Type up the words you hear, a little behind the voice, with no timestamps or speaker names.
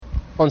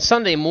On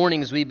Sunday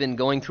mornings, we've been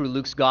going through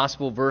Luke's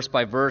Gospel verse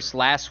by verse.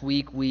 Last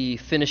week, we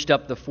finished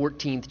up the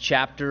 14th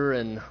chapter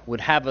and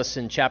would have us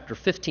in chapter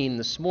 15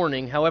 this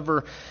morning.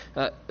 However,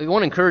 we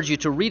want to encourage you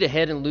to read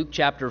ahead in Luke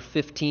chapter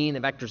 15.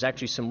 In fact, there's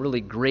actually some really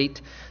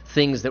great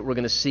things that we're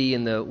going to see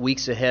in the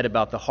weeks ahead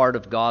about the heart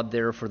of God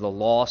there for the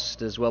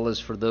lost, as well as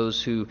for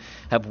those who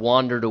have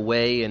wandered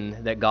away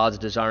and that God's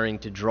desiring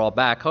to draw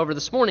back. However,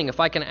 this morning,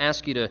 if I can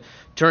ask you to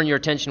turn your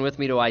attention with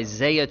me to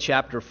Isaiah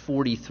chapter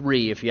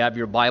 43, if you have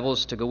your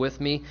Bibles to go with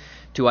me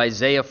to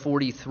Isaiah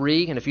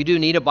 43. And if you do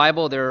need a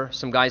Bible, there are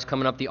some guys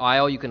coming up the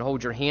aisle. You can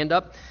hold your hand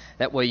up.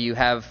 That way you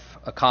have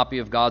a copy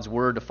of God's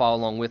Word to follow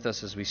along with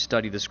us as we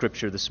study the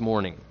Scripture this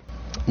morning.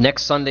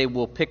 Next Sunday,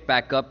 we'll pick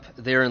back up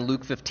there in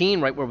Luke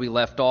 15, right where we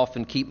left off,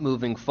 and keep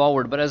moving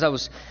forward. But as I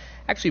was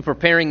actually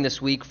preparing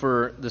this week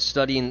for the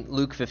study in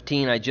Luke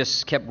 15, I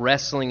just kept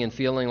wrestling and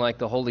feeling like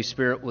the Holy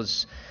Spirit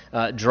was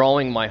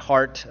drawing my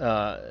heart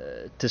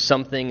to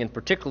something, and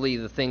particularly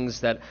the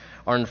things that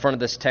are in front of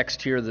this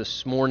text here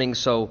this morning.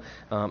 So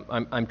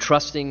I'm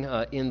trusting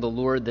in the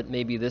Lord that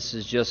maybe this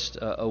is just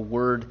a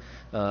word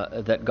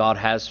that God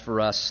has for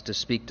us to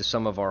speak to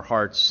some of our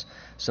hearts,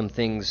 some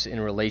things in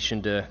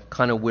relation to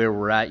kind of where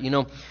we're at. You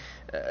know,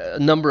 a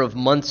number of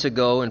months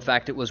ago, in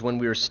fact, it was when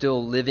we were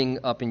still living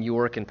up in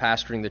York and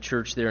pastoring the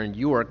church there in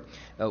York,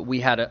 we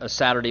had a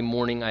Saturday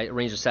morning, I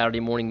arranged a Saturday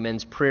morning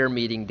men's prayer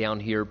meeting down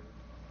here,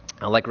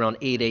 like around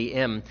 8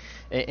 a.m.,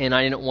 and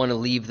I didn't want to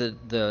leave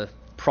the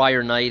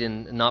prior night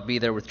and not be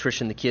there with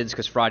Trish and the kids,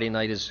 because Friday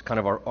night is kind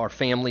of our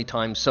family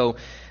time. So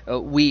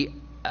we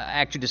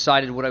actually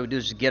decided what I would do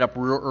is get up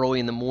real early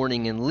in the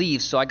morning and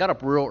leave. So I got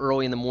up real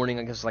early in the morning,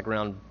 I guess like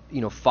around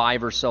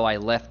 5 or so. I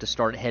left to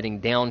start heading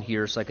down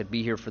here so I could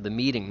be here for the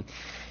meeting.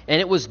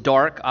 And it was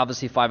dark,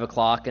 obviously 5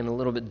 o'clock, and a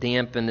little bit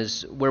damp, and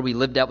where we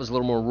lived at was a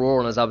little more rural.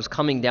 And as I was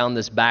coming down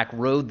this back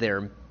road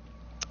there,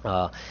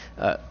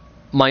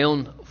 my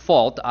own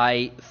fault,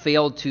 I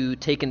failed to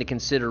take into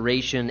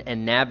consideration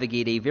and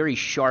navigate a very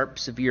sharp,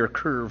 severe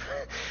curve,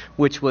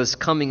 which was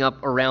coming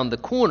up around the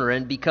corner.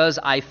 And because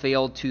I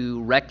failed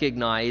to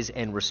recognize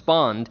and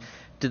respond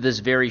to this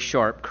very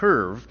sharp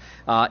curve,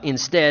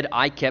 instead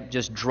I kept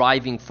just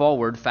driving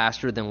forward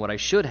faster than what I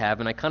should have,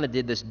 and I kind of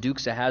did this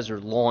Dukes of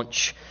Hazzard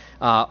launch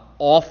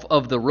off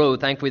of the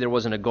road. Thankfully there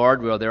wasn't a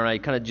guardrail there, and I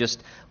kind of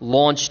just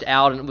launched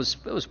out, and it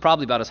was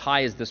probably about as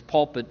high as this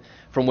pulpit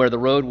from where the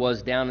road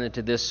was down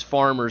into this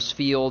farmer's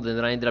field, and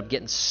then I ended up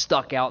getting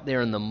stuck out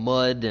there in the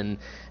mud, and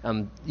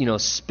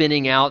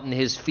spinning out in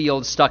his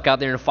field, stuck out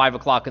there at 5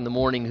 o'clock in the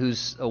morning.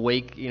 Who's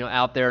awake,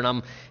 out there? And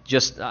I'm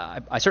just,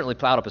 I certainly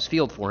plowed up his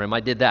field for him.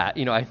 I did that.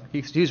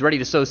 He was ready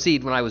to sow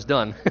seed when I was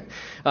done.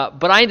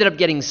 But I ended up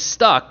getting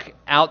stuck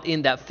out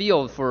in that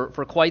field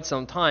for quite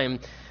some time,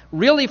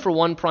 really for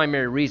one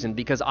primary reason,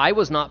 because I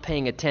was not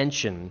paying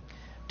attention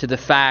to the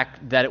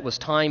fact that it was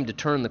time to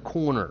turn the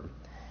corner,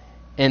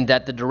 and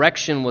that the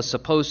direction was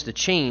supposed to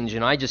change,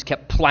 and I just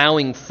kept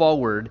plowing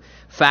forward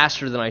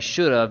faster than I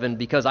should have, and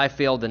because I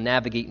failed to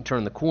navigate and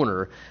turn the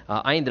corner,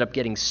 I ended up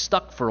getting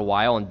stuck for a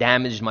while and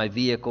damaged my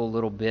vehicle a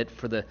little bit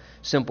for the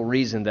simple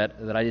reason that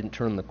I didn't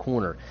turn the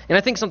corner. And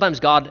I think sometimes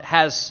God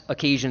has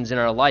occasions in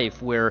our life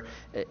where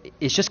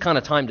it's just kind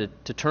of time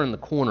to turn the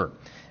corner.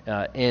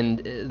 And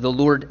the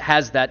Lord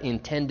has that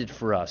intended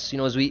for us.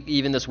 As we,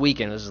 even this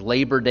weekend, this is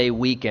Labor Day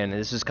weekend,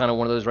 and this is kind of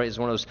one of those, right? It's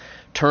one of those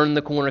turn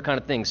the corner kind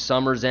of things.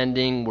 Summer's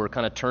ending, we're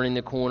kind of turning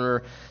the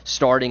corner,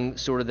 starting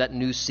sort of that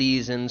new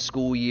season,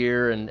 school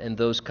year, and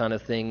those kind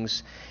of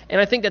things. And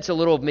I think that's a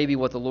little of maybe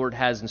what the Lord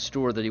has in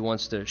store that He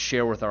wants to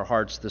share with our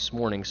hearts this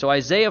morning. So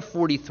Isaiah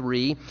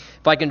 43,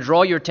 if I can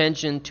draw your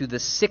attention to the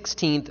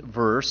 16th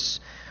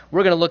verse,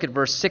 we're going to look at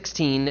verse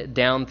 16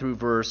 down through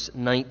verse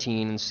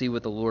 19 and see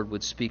what the Lord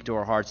would speak to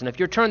our hearts. And if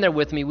you're turned there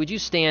with me, would you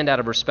stand out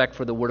of respect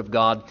for the Word of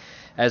God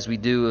as we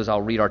do, as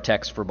I'll read our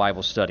text for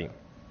Bible study.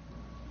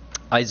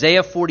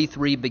 Isaiah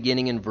 43,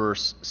 beginning in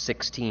verse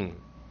 16,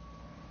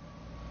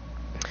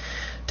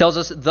 tells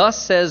us,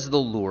 "Thus says the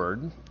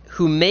Lord,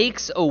 who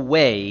makes a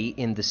way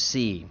in the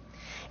sea,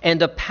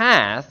 and a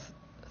path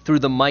through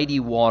the mighty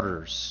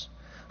waters,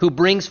 who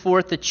brings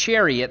forth the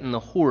chariot and the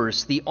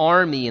horse, the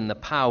army and the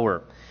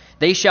power.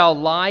 They shall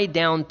lie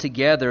down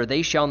together,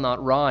 they shall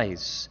not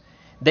rise.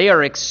 They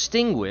are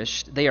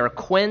extinguished, they are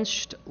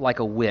quenched like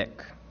a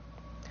wick.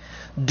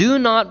 Do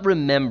not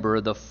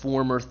remember the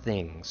former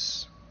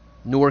things,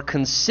 nor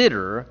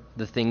consider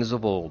the things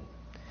of old.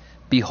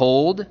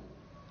 Behold,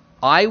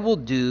 I will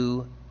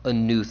do a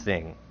new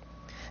thing.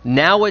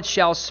 Now it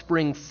shall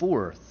spring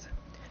forth.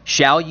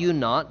 Shall you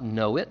not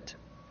know it?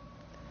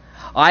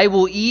 I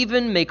will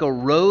even make a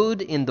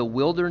road in the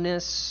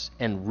wilderness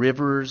and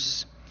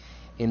rivers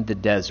in the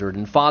desert."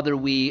 And Father,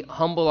 we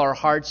humble our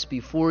hearts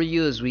before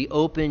you as we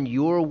open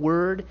your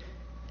word,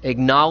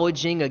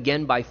 acknowledging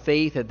again by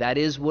faith that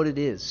is what it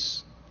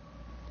is.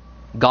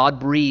 God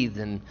breathed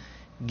and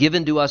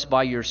given to us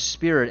by your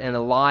Spirit, and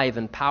alive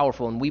and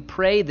powerful. And we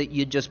pray that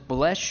you just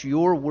bless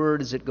your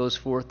word as it goes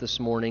forth this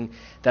morning,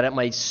 that it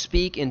might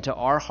speak into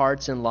our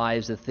hearts and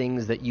lives the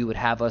things that you would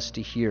have us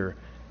to hear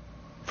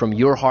from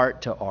your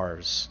heart to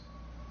ours.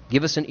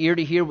 Give us an ear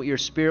to hear what your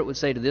Spirit would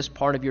say to this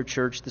part of your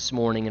church this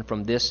morning and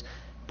from this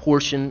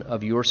portion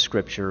of your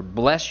Scripture.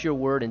 Bless your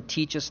word and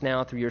teach us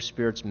now through your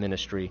Spirit's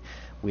ministry.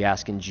 We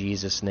ask in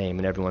Jesus' name.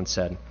 And everyone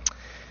said,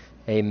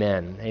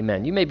 amen.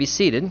 Amen. You may be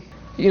seated.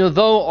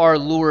 Though our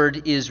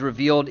Lord is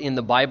revealed in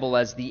the Bible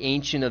as the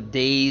Ancient of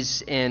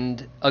Days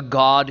and a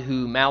God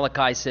who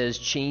Malachi says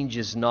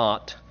changes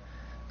not,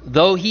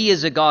 though he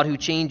is a God who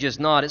changes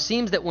not, it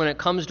seems that when it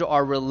comes to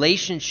our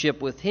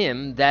relationship with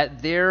him,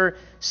 that there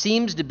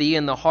seems to be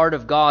in the heart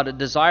of God a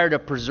desire to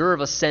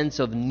preserve a sense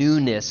of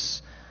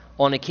newness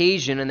on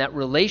occasion in that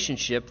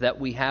relationship that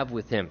we have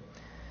with him,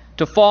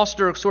 to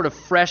foster a sort of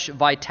fresh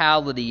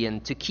vitality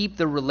and to keep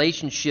the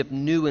relationship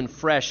new and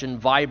fresh and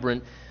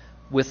vibrant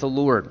with the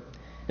Lord.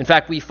 In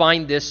fact, we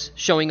find this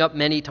showing up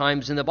many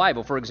times in the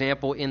Bible. For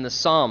example, in the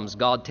Psalms,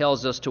 God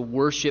tells us to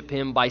worship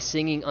him by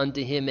singing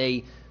unto him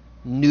a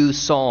new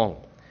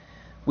song.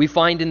 We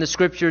find in the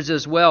Scriptures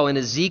as well, in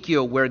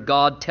Ezekiel, where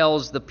God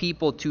tells the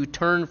people to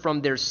turn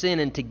from their sin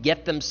and to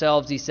get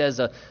themselves, he says,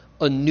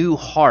 a new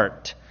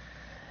heart.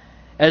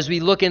 As we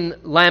look in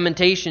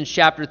Lamentations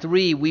chapter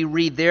 3, we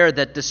read there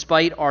that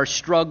despite our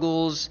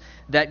struggles,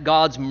 that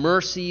God's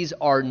mercies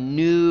are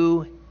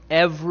new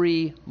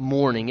every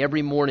morning.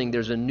 Every morning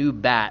there's a new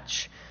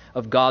batch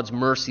of God's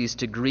mercies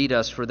to greet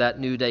us for that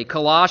new day.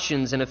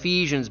 Colossians and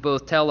Ephesians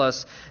both tell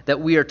us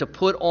that we are to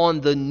put on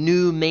the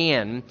new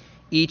man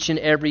each and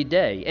every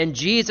day. And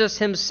Jesus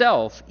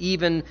himself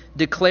even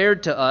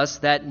declared to us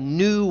that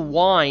new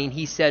wine,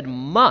 he said,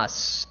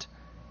 must.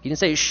 He didn't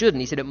say it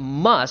shouldn't. He said it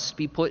must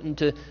be put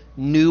into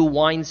new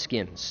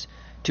wineskins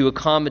to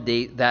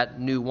accommodate that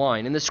new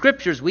wine. In the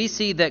Scriptures, we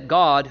see that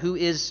God, who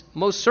is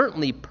most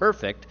certainly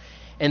perfect,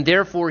 and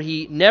therefore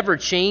he never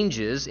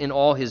changes in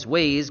all his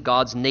ways.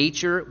 God's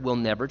nature will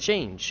never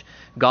change.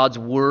 God's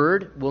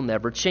word will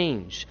never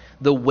change.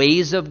 The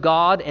ways of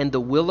God and the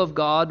will of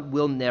God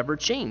will never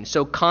change.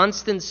 So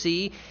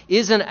constancy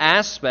is an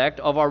aspect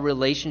of our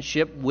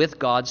relationship with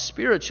God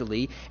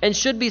spiritually and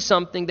should be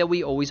something that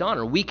we always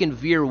honor. We can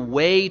veer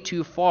way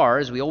too far,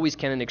 as we always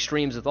can in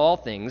extremes with all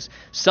things.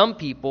 Some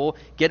people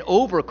get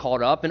over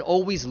caught up and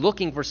always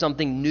looking for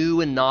something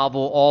new and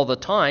novel all the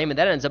time, and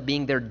that ends up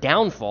being their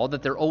downfall,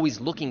 that they're always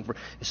looking for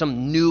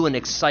some new and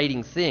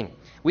exciting thing.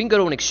 We can go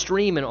to an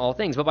extreme in all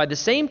things, but by the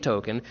same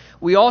token,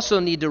 we also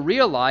need to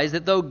realize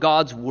that though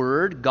God's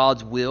word,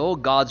 God's will,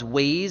 God's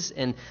ways,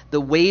 and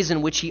the ways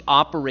in which he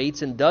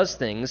operates and does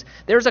things,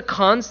 there's a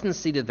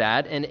constancy to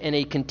that and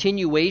a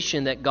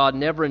continuation that God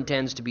never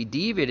intends to be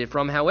deviated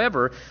from.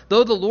 However,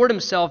 though the Lord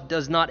himself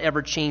does not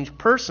ever change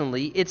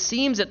personally, it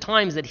seems at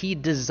times that he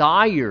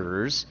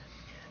desires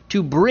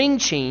to bring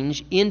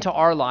change into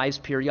our lives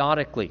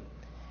periodically.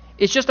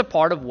 It's just a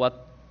part of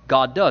what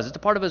God does. It's a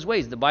part of his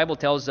ways. The Bible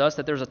tells us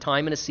that there's a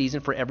time and a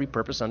season for every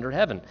purpose under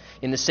heaven.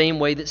 In the same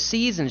way that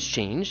seasons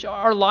change,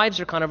 our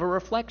lives are kind of a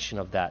reflection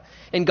of that.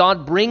 And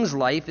God brings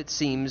life, it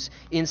seems,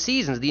 in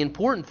seasons. The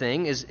important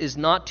thing is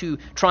not to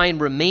try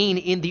and remain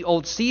in the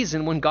old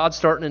season when God's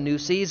starting a new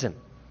season.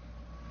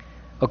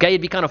 Okay,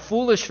 it'd be kind of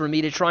foolish for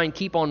me to try and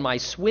keep on my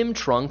swim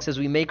trunks as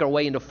we make our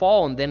way into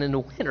fall and then into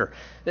winter.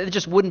 That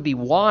just wouldn't be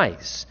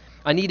wise.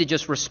 I need to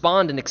just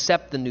respond and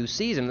accept the new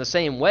season. In the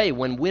same way,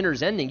 when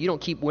winter's ending, you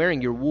don't keep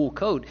wearing your wool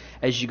coat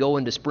as you go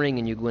into spring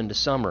and you go into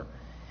summer.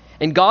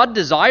 And God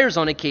desires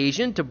on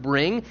occasion to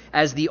bring,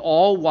 as the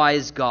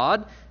all-wise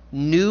God,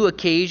 new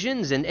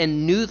occasions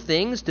and new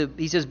things.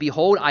 He says,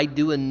 behold, I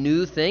do a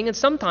new thing. And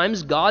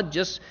sometimes God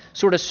just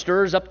sort of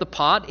stirs up the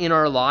pot in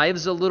our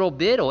lives a little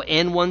bit. He'll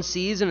end one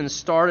season and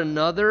start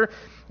another.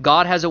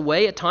 God has a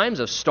way at times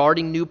of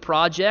starting new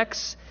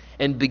projects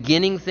and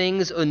beginning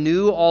things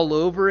anew all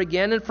over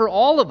again. And for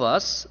all of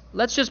us,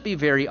 let's just be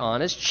very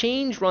honest,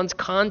 change runs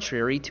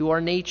contrary to our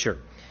nature.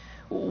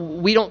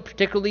 We don't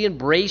particularly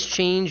embrace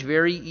change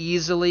very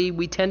easily.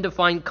 We tend to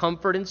find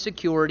comfort and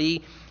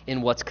security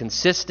in what's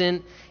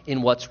consistent,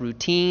 in what's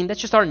routine. That's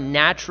just our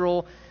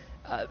natural,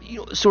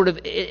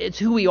 it's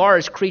who we are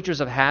as creatures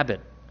of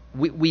habit.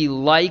 We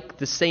like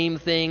the same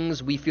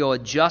things. We feel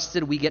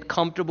adjusted. We get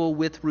comfortable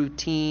with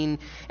routine.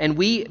 And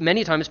we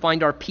many times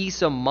find our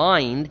peace of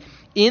mind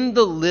in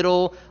the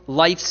little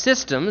life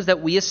systems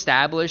that we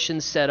establish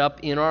and set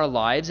up in our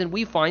lives, and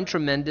we find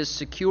tremendous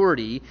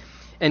security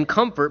and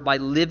comfort by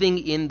living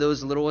in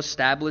those little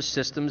established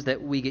systems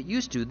that we get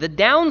used to. The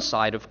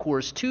downside, of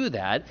course, to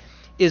that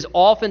is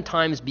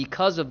oftentimes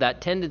because of that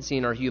tendency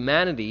in our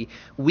humanity,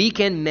 we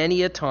can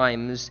many a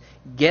times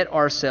get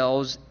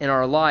ourselves and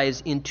our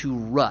lives into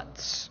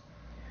ruts,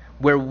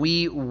 where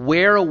we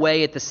wear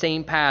away at the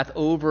same path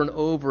over and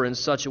over in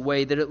such a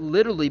way that it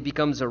literally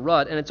becomes a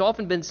rut. And it's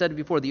often been said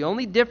before, the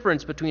only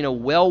difference between a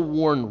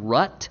well-worn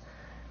rut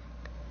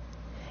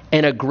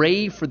and a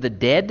grave for the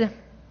dead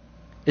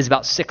is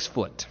about 6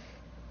 foot.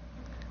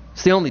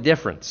 It's the only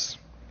difference.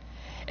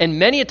 And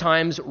many a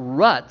times,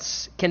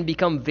 ruts can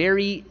become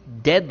very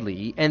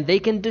deadly, and they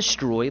can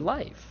destroy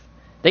life.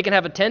 They can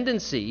have a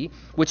tendency,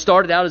 which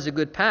started out as a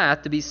good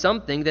path, to be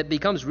something that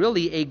becomes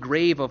really a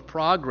grave of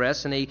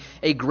progress and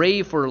a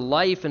grave for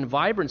life and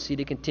vibrancy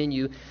to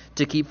continue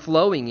to keep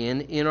flowing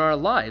in our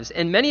lives.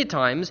 And many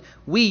times,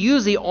 we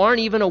usually aren't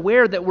even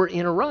aware that we're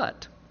in a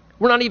rut.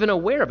 We're not even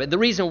aware of it. The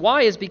reason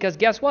why is because,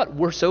 guess what?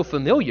 We're so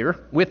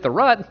familiar with the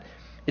rut,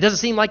 it doesn't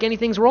seem like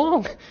anything's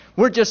wrong.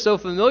 We're just so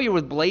familiar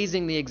with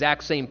blazing the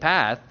exact same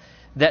path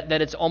that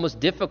it's almost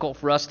difficult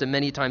for us to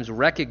many times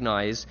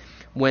recognize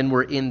when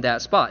we're in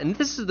that spot. And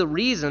this is the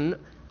reason,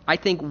 I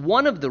think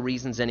one of the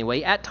reasons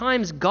anyway, at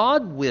times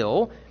God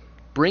will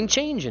bring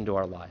change into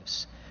our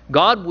lives.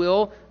 God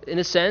will, in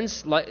a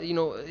sense,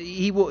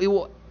 He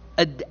will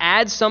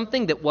add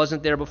something that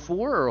wasn't there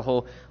before,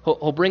 or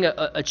He'll bring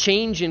a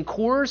change in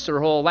course,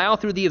 or He'll allow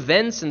through the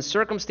events and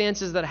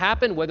circumstances that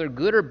happen, whether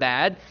good or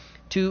bad,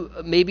 to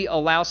maybe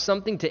allow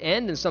something to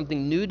end and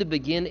something new to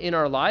begin in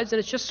our lives. And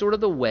it's just sort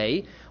of the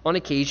way, on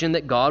occasion,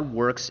 that God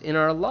works in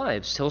our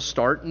lives. He'll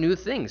start new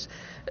things.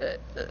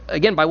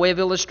 Again, by way of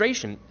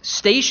illustration,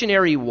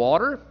 stationary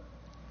water,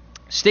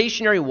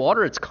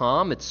 it's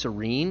calm, it's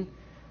serene.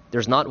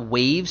 There's not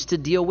waves to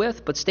deal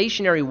with, but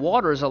stationary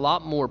water is a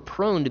lot more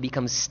prone to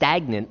become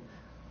stagnant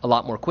a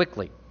lot more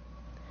quickly.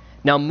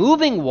 Now,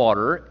 moving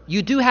water,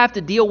 you do have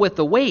to deal with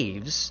the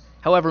waves.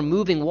 However,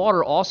 moving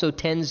water also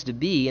tends to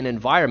be an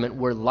environment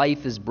where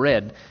life is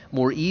bred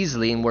more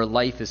easily and where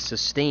life is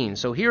sustained.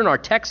 So here in our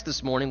text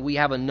this morning, we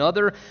have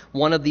another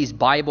one of these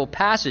Bible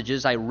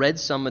passages. I read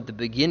some at the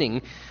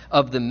beginning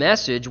of the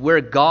message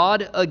where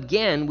God,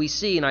 again, we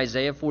see in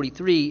Isaiah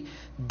 43,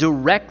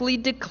 directly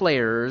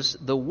declares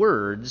the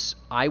words,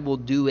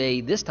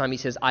 this time he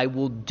says, I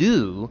will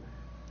do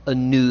a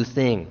new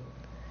thing.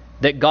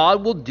 That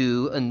God will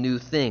do a new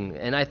thing.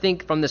 And I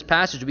think from this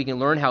passage we can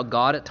learn how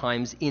God at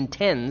times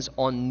intends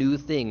on new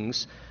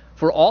things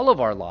for all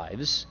of our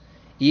lives,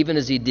 even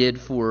as He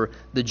did for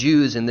the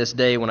Jews in this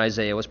day when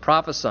Isaiah was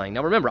prophesying.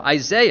 Now remember,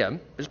 Isaiah,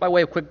 just by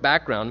way of quick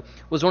background,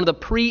 was one of the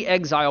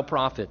pre-exile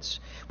prophets,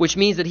 which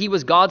means that he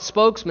was God's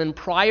spokesman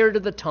prior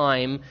to the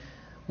time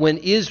when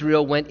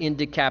Israel went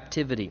into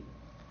captivity.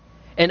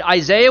 And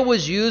Isaiah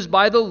was used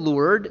by the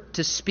Lord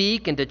to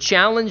speak and to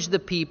challenge the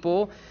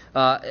people,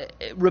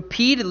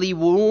 repeatedly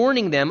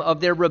warning them of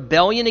their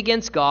rebellion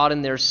against God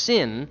and their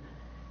sin,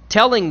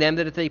 telling them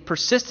that if they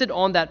persisted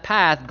on that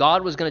path,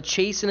 God was going to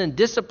chasten and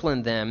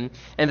discipline them,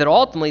 and that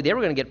ultimately they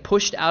were going to get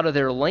pushed out of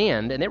their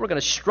land, and they were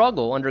going to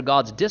struggle under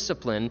God's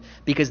discipline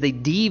because they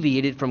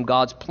deviated from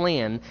God's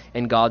plan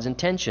and God's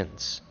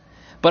intentions.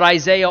 But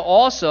Isaiah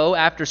also,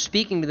 after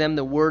speaking to them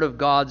the word of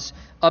God's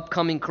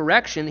upcoming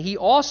correction, he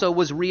also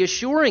was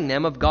reassuring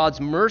them of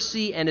God's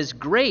mercy and His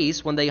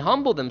grace when they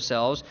humble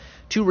themselves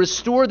to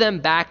restore them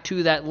back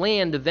to that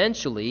land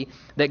eventually,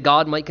 that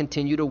God might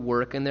continue to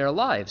work in their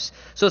lives.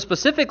 So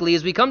specifically,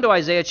 as we come to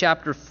Isaiah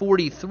chapter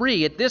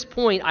 43, at this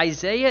point,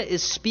 Isaiah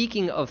is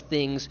speaking of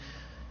things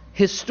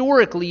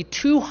historically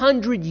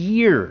 200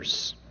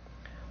 years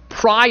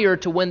prior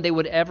to when they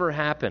would ever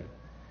happen.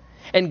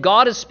 And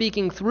God is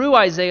speaking through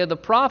Isaiah the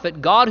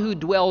prophet, God who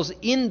dwells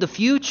in the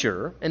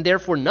future, and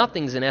therefore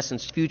nothing's in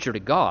essence future to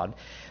God.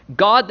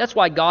 That's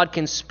why God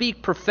can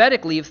speak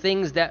prophetically of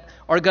things that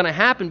are going to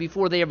happen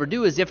before they ever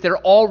do, as if they're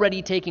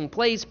already taking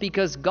place,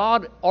 because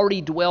God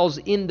already dwells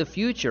in the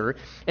future.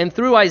 And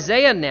through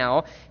Isaiah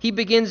now, he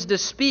begins to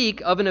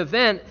speak of an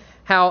event,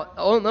 how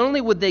not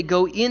only would they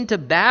go into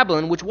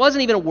Babylon, which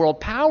wasn't even a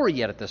world power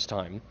yet at this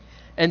time,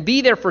 and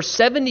be there for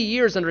 70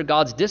 years under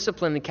God's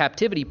discipline and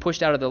captivity,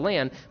 pushed out of the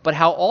land, but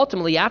how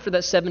ultimately after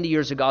that 70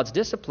 years of God's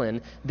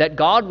discipline, that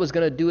God was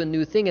going to do a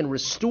new thing and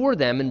restore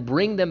them and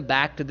bring them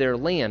back to their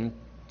land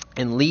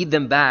and lead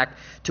them back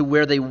to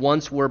where they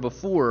once were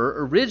before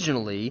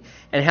originally,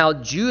 and how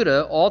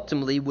Judah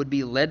ultimately would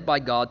be led by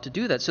God to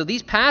do that. So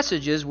these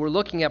passages we're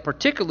looking at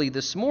particularly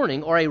this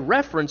morning are a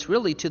reference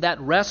really to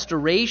that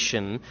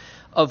restoration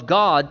of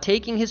God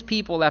taking His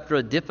people after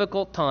a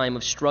difficult time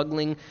of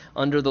struggling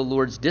under the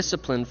Lord's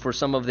discipline for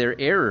some of their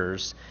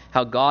errors,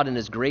 how God in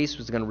His grace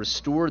was going to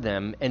restore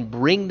them and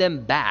bring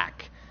them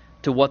back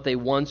to what they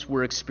once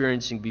were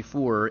experiencing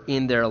before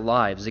in their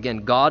lives. Again,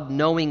 God,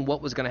 knowing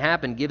what was going to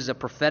happen, gives a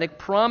prophetic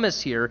promise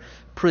here,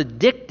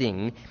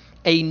 predicting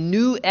a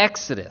new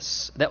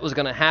exodus that was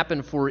going to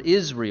happen for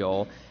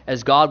Israel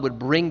as God would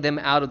bring them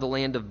out of the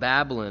land of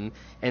Babylon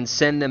and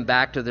send them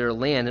back to their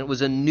land. It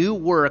was a new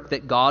work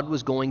that God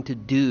was going to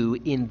do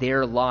in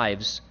their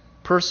lives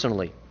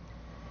personally.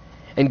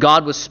 And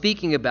God was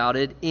speaking about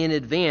it in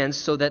advance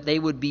so that they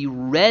would be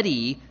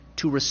ready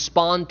to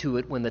respond to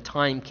it when the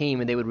time came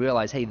and they would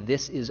realize, hey,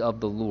 this is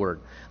of the Lord.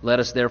 Let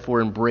us therefore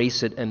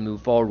embrace it and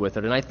move forward with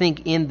it. And I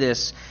think in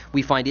this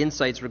we find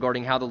insights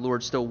regarding how the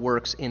Lord still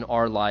works in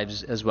our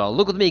lives as well.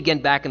 Look with me again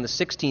back in the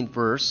 16th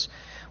verse,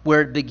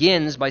 where it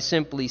begins by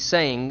simply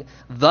saying,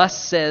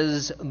 thus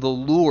says the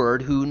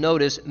Lord, who,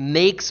 notice,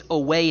 makes a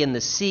way in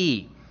the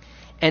sea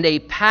and a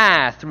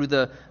path through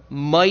the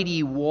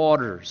mighty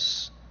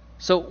waters.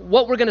 So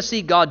what we're going to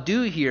see God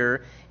do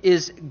here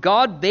is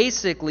God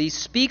basically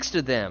speaks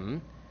to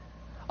them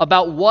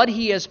about what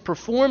he has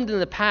performed in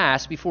the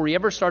past before he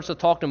ever starts to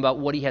talk to them about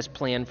what he has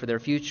planned for their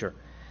future.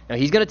 Now,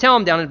 he's going to tell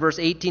them down in verse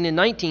 18 and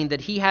 19 that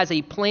he has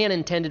a plan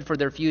intended for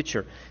their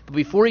future. But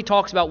before he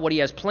talks about what he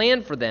has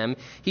planned for them,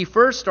 he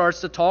first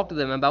starts to talk to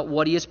them about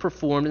what he has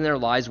performed in their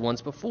lives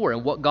once before.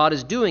 And what God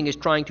is doing is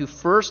trying to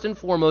first and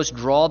foremost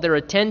draw their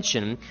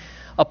attention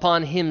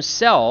upon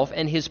himself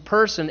and his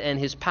person and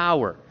his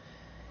power.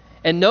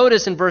 And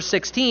notice in verse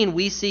 16,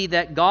 we see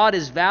that God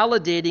is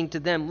validating to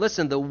them,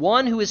 listen, the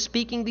one who is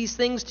speaking these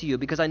things to you,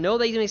 because I know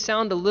they may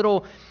sound a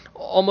little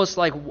almost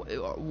like,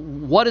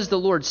 what is the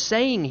Lord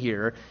saying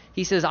here?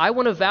 He says, I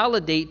want to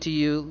validate to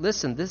you,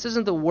 listen, this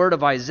isn't the word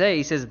of Isaiah.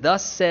 He says,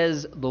 thus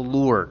says the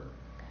Lord.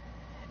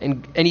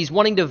 And he's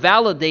wanting to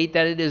validate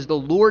that it is the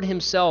Lord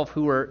himself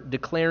who are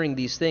declaring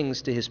these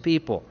things to his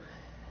people.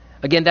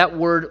 Again, that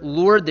word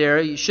Lord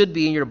there should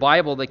be in your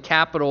Bible, the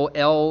capital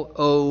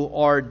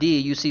L-O-R-D.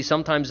 You see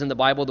sometimes in the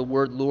Bible the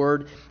word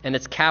Lord, and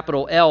it's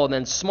capital L and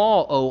then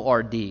small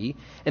O-R-D.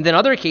 And then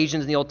other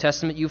occasions in the Old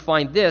Testament you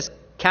find this,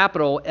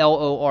 capital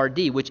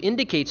L-O-R-D, which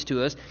indicates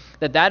to us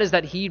that that is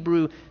that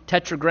Hebrew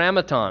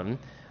tetragrammaton,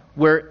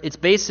 where it's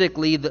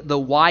basically the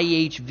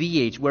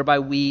YHVH, whereby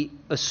we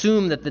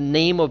assume that the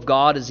name of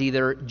God is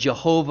either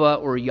Jehovah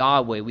or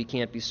Yahweh. We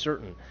can't be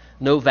certain.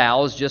 No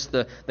vowels, just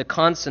the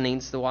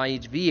consonants, the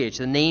YHVH,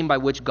 the name by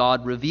which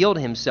God revealed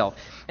himself.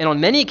 And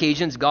on many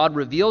occasions, God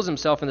reveals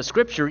himself in the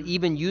Scripture,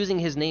 even using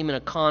his name in a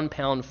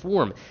compound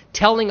form,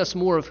 telling us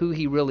more of who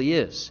he really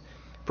is.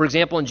 For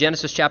example, in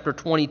Genesis chapter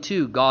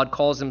 22, God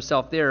calls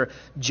himself there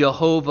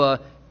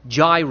Jehovah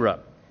Jireh,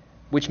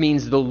 which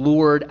means the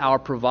Lord our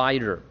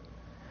provider.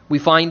 We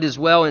find as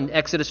well in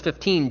Exodus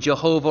 15,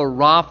 Jehovah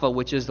Rapha,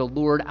 which is the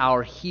Lord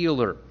our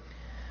healer.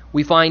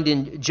 We find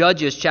in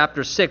Judges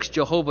chapter 6,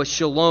 Jehovah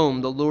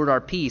Shalom, the Lord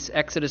our peace.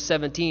 Exodus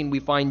 17,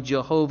 we find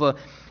Jehovah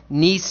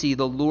Nisi,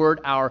 the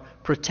Lord our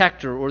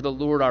protector, or the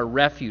Lord our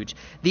refuge.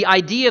 The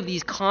idea of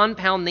these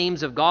compound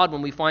names of God,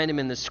 when we find them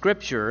in the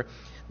Scripture,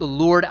 the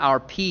Lord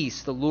our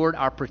peace, the Lord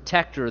our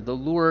protector, the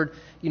Lord,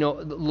 the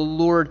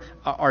Lord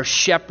our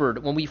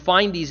shepherd, when we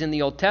find these in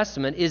the Old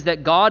Testament, is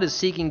that God is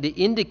seeking to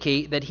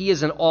indicate that he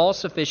is an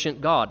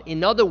all-sufficient God.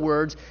 In other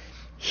words,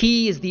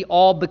 he is the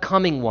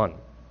all-becoming one.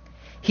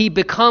 He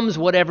becomes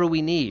whatever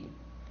we need.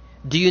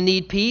 Do you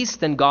need peace?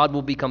 Then God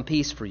will become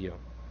peace for you.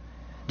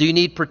 Do you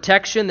need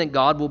protection? Then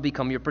God will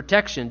become your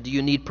protection. Do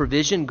you need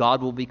provision?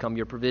 God will become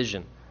your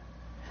provision.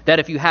 That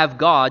if you have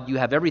God, you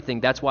have everything.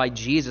 That's why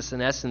Jesus,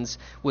 in essence,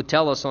 would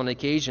tell us on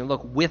occasion,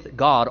 look, with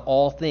God,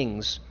 all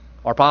things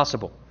are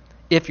possible.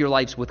 If your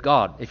life's with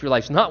God. If your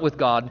life's not with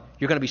God,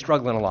 you're going to be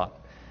struggling a lot.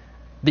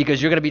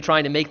 Because you're going to be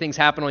trying to make things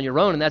happen on your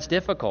own, and that's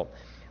difficult.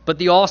 But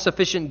the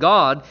all-sufficient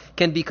God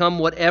can become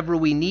whatever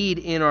we need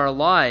in our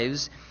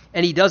lives,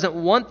 and he doesn't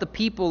want the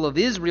people of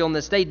Israel in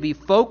this day to be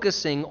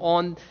focusing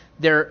on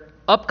their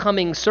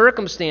upcoming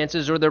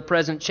circumstances or their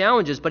present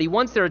challenges, but he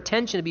wants their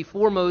attention to be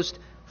foremost,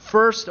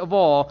 first of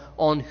all,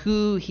 on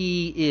who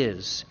he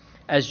is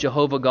as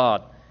Jehovah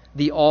God,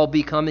 the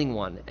all-becoming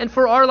one. And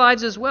for our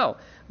lives as well.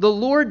 The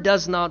Lord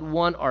does not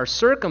want our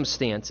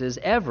circumstances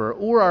ever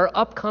or our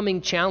upcoming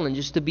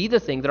challenges to be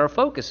the thing that our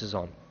focus is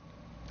on.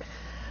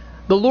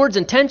 The Lord's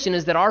intention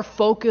is that our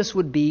focus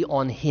would be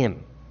on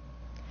him.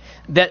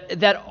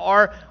 That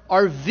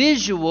our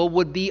visual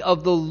would be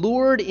of the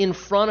Lord in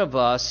front of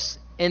us,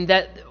 and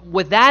that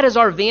with that as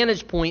our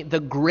vantage point,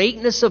 the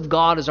greatness of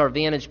God as our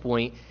vantage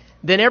point,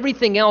 then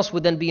everything else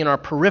would then be in our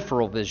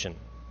peripheral vision.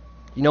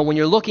 When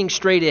you're looking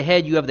straight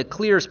ahead, you have the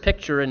clearest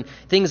picture and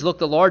things look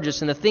the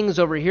largest, and the things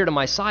over here to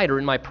my side are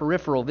in my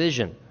peripheral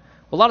vision.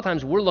 A lot of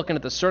times we're looking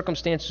at the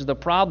circumstances of the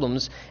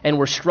problems and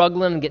we're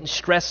struggling and getting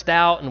stressed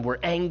out and we're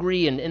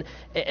angry.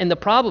 And the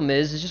problem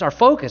is just our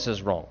focus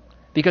is wrong.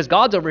 Because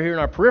God's over here in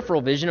our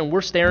peripheral vision and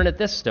we're staring at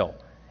this still.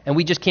 And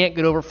we just can't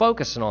get over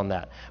focusing on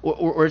that.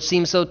 Or it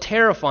seems so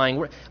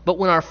terrifying. But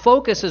when our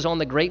focus is on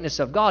the greatness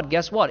of God,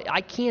 guess what?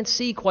 I can't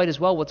see quite as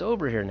well what's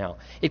over here now.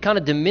 It kind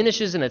of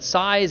diminishes in its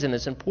size and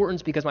its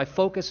importance because my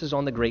focus is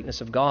on the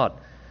greatness of God.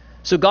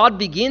 So God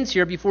begins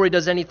here before he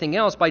does anything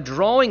else by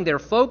drawing their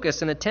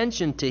focus and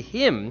attention to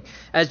him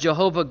as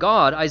Jehovah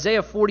God.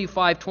 Isaiah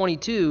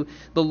 45:22,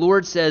 the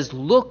Lord says,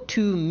 look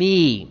to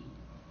me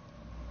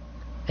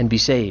and be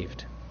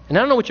saved. And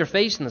I don't know what you're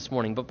facing this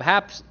morning, but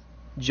perhaps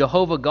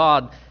Jehovah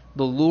God,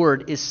 the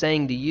Lord, is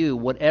saying to you,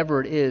 whatever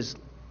it is,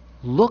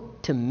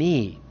 look to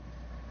me.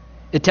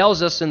 It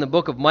tells us in the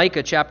book of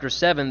Micah chapter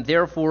 7,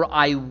 therefore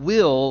I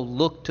will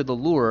look to the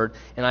Lord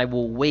and I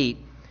will wait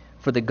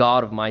for the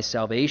God of my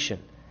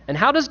salvation. And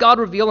how does God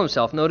reveal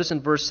himself? Notice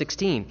in verse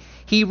 16.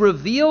 He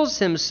reveals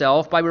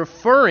himself by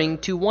referring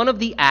to one of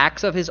the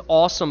acts of his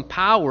awesome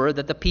power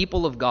that the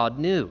people of God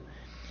knew.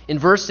 In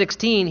verse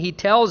 16, he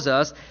tells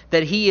us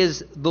that he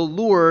is the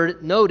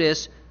Lord,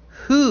 notice,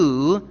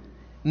 who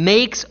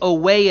makes a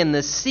way in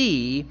the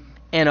sea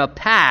and a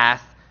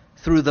path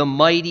through the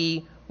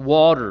mighty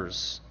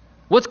waters.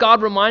 What's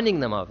God reminding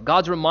them of?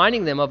 God's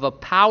reminding them of a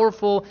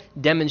powerful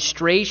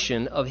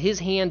demonstration of his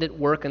hand at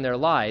work in their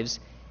lives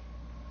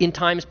in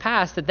times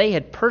past that they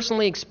had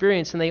personally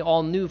experienced and they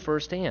all knew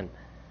firsthand.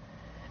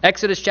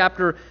 Exodus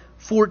chapter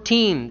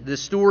 14, the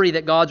story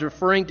that God's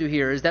referring to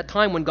here, is that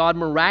time when God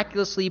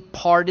miraculously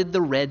parted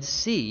the Red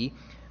Sea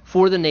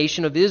for the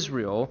nation of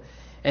Israel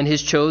and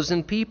his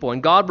chosen people.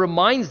 And God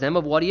reminds them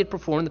of what he had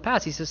performed in the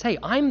past. He says, hey,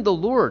 I'm the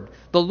Lord.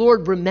 The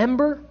Lord,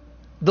 remember?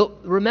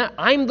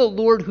 I'm the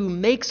Lord who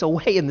makes a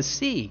way in the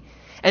sea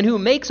and who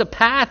makes a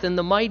path in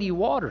the mighty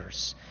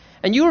waters.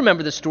 And you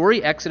remember the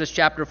story, Exodus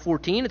chapter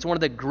 14. It's one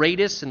of the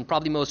greatest and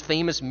probably most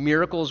famous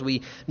miracles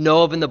we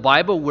know of in the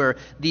Bible, where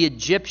the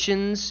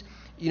Egyptians,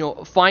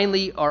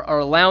 finally are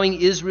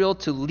allowing Israel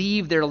to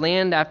leave their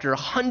land after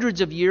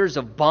hundreds of years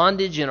of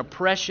bondage and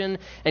oppression.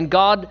 And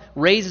God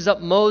raises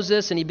up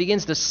Moses and he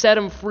begins to set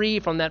them free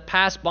from that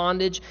past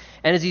bondage.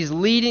 And as he's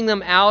leading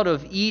them out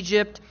of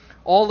Egypt,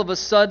 all of a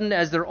sudden,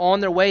 as they're on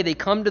their way, they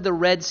come to the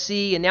Red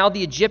Sea, and now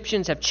the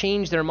Egyptians have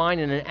changed their mind,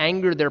 and in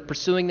anger they're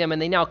pursuing them,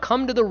 and they now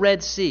come to the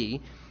Red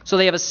Sea. So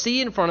they have a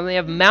sea in front of them, they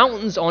have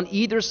mountains on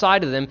either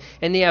side of them,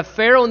 and they have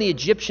Pharaoh and the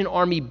Egyptian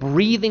army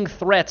breathing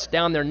threats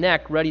down their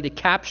neck, ready to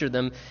capture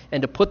them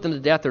and to put them to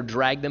death or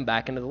drag them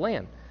back into the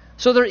land.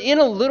 So they're in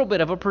a little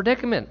bit of a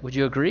predicament. Would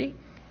you agree?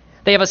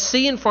 They have a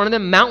sea in front of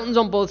them, mountains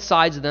on both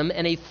sides of them,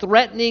 and a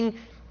threatening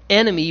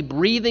enemy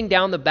breathing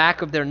down the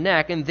back of their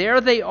neck, and there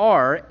they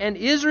are, and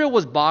Israel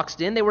was boxed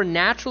in. They were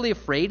naturally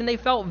afraid, and they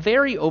felt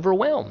very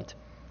overwhelmed,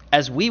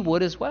 as we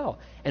would as well.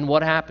 And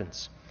what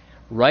happens?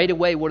 Right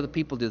away, what do the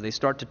people do? They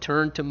start to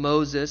turn to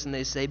Moses, and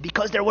they say,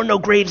 because there were no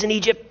graves in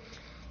Egypt,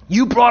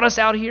 you brought us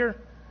out here.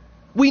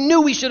 We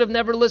knew we should have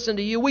never listened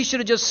to you. We should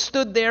have just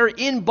stood there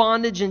in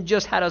bondage and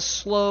just had a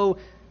slow,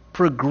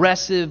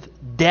 progressive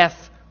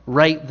death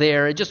right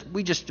there. It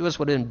would have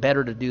been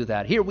better to do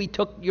that. Here we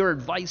took your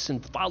advice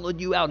and followed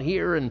you out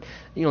here, and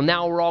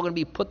now we're all going to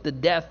be put to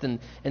death, and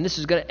this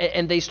is going to.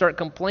 And they start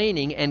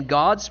complaining, and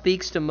God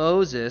speaks to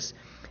Moses,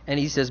 and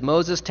he says,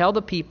 Moses, tell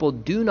the people,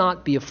 do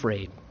not be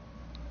afraid.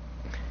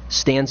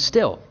 Stand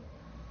still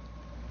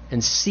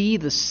and see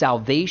the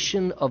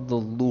salvation of the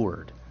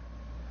Lord,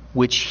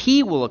 which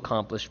he will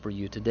accomplish for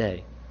you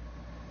today.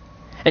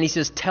 And he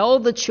says, tell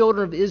the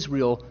children of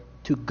Israel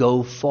to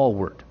go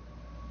forward.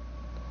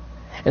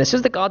 And it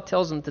says that God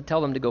tells them to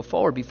tell them to go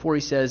forward before he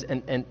says,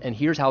 and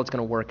here's how it's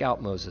going to work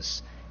out,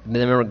 Moses. And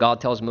then remember,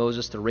 God tells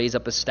Moses to raise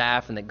up a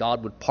staff and that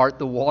God would part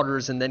the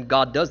waters, and then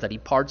God does that. He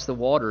parts the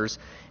waters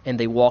and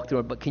they walk through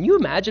it. But can you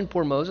imagine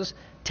poor Moses?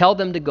 Tell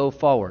them to go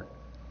forward.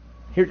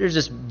 Here's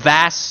this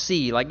vast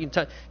sea. Like,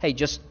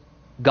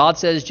 God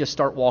says just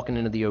start walking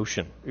into the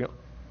ocean.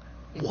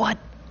 What?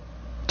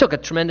 It took a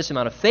tremendous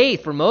amount of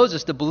faith for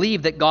Moses to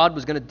believe that God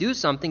was going to do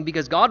something,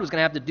 because God was going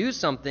to have to do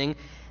something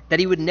that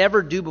he would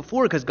never do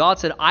before, because God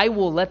said, I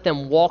will let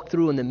them walk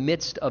through in the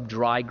midst of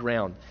dry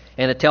ground.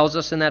 And it tells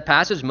us in that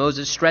passage,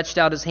 Moses stretched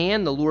out his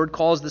hand, the Lord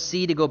caused the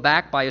sea to go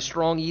back by a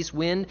strong east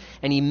wind,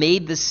 and he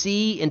made the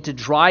sea into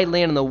dry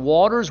land, and the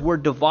waters were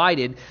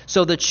divided.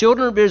 So the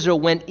children of Israel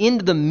went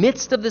into the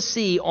midst of the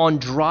sea on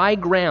dry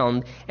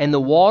ground, and the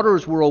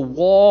waters were a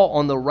wall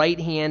on the right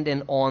hand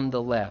and on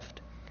the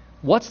left.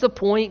 What's the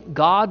point?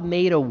 God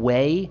made a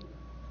way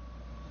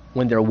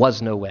when there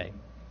was no way.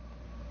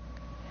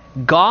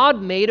 God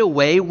made a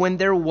way when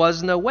there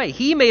was no way.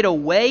 He made a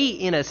way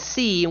in a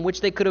sea in which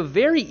they could have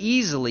very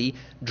easily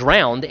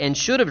drowned and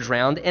should have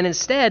drowned, and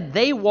instead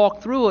they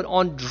walked through it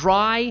on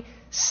dry,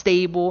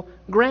 stable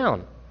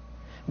ground.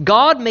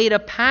 God made a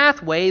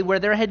pathway where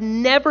there had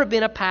never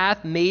been a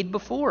path made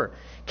before.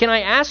 Can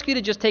I ask you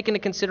to just take into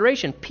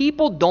consideration,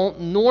 people don't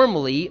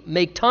normally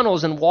make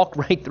tunnels and walk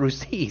right through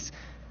seas.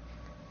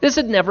 This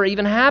had never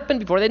even happened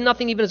before. They had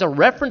nothing even as a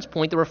reference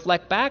point to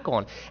reflect back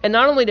on. And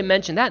not only to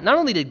mention that, not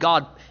only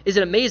is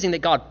it amazing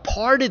that God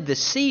parted the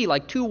sea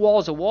like two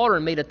walls of water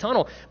and made a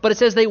tunnel, but it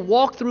says they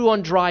walked through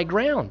on dry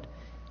ground.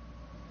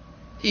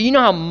 You know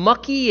how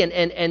mucky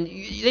and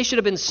they should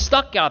have been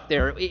stuck out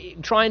there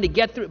trying to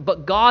get through.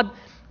 But God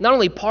not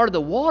only parted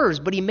the waters,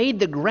 but he made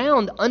the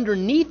ground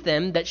underneath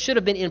them that should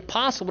have been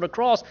impossible to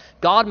cross.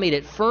 God made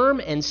it firm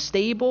and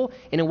stable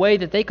in a way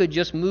that they could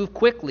just move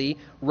quickly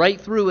right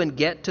through and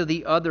get to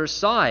the other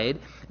side.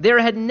 There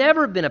had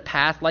never been a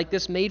path like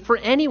this made for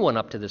anyone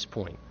up to this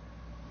point.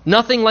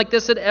 Nothing like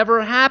this had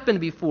ever happened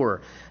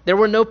before. There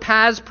were no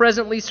paths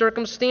presently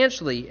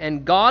circumstantially,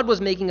 and God was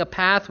making a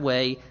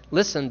pathway,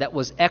 listen, that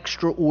was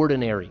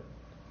extraordinary.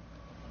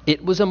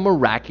 It was a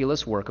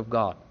miraculous work of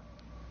God.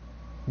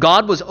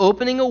 God was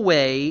opening a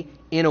way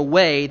in a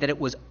way that it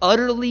was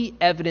utterly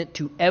evident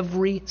to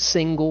every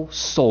single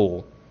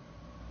soul.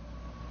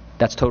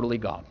 That's totally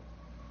God.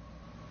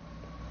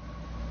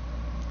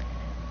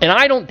 And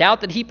I don't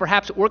doubt that he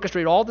perhaps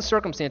orchestrated all the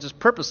circumstances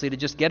purposely to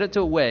just get it to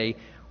a way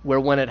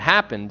where when it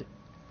happened,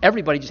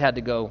 everybody just had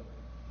to go,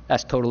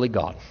 that's totally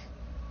God.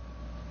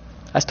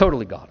 That's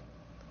totally God.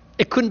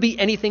 It couldn't be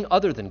anything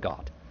other than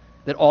God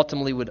that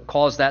ultimately would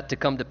cause that to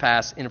come to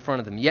pass in front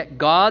of them. Yet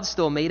God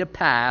still made a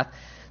path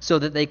so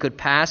that they could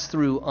pass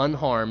through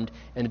unharmed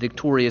and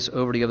victorious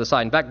over the other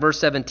side. In fact, verse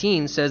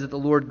 17 says that the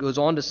Lord goes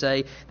on to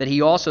say that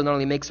he also not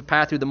only makes a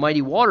path through the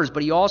mighty waters,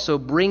 but he also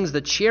brings the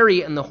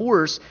chariot and the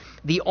horse,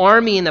 the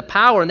army and the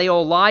power, and they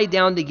all lie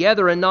down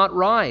together and not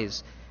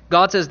rise.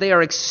 God says they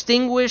are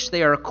extinguished,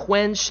 they are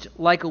quenched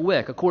like a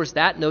wick. Of course,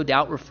 that no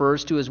doubt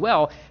refers to as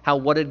well how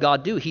what did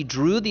God do? He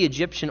drew the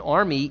Egyptian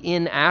army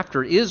in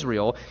after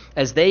Israel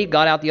as they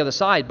got out the other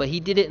side, but he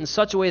did it in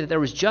such a way that there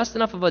was just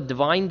enough of a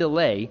divine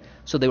delay,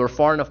 so they were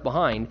far enough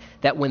behind,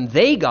 that when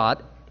they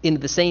got into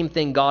the same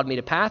thing God made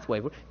a pathway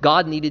for,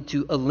 God needed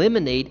to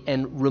eliminate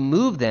and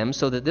remove them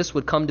so that this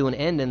would come to an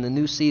end and the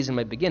new season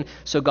might begin.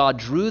 So God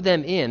drew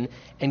them in,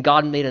 and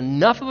God made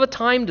enough of a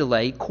time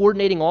delay,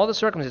 coordinating all the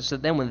circumstances, so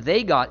that then when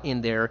they got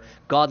in there,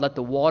 God let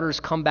the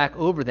waters come back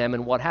over them,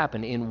 and what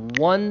happened? In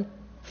one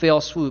fell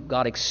swoop,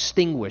 God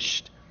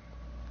extinguished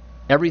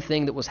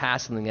everything that was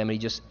hassling them, and he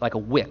just, like a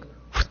wick,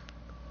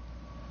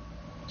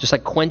 just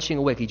like quenching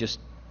a wick, he just,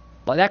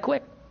 like that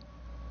quick.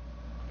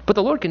 But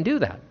the Lord can do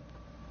that.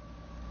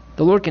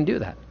 The Lord can do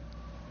that.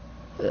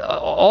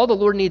 All the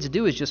Lord needs to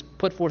do is just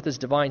put forth his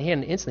divine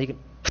hand, and instantly he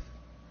can.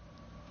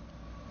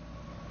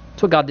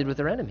 That's what God did with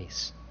their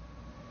enemies.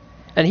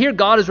 And here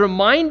God is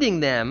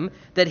reminding them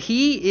that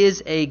he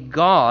is a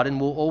God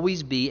and will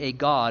always be a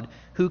God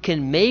who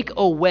can make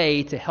a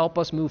way to help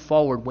us move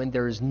forward when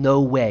there is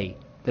no way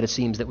that it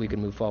seems that we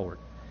can move forward.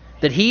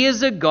 That he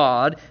is a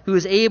God who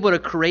is able to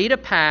create a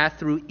path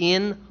through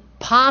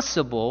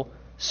impossible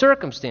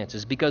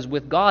circumstances, because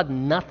with God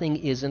nothing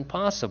is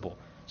impossible.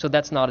 So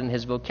that's not in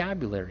his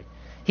vocabulary.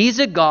 He's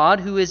a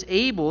God who is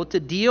able to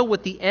deal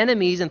with the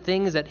enemies and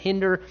things that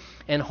hinder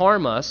and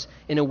harm us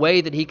in a way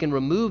that he can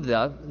remove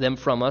them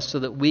from us so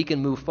that we can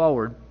move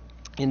forward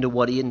into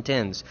what he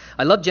intends.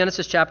 I love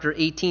Genesis chapter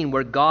 18,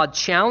 where God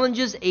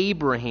challenges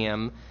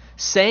Abraham,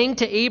 saying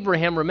to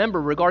Abraham, remember,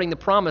 regarding the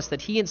promise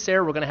that he and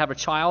Sarah were going to have a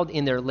child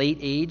in their late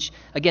age.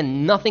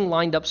 Again, nothing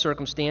lined up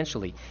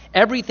circumstantially.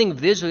 Everything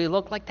visually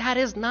looked like that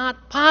is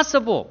not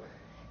possible,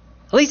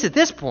 at least at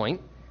this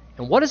point.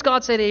 And what does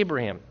God say to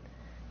Abraham?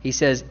 He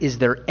says, is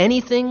there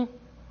anything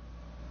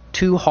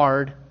too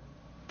hard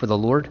for the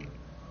Lord?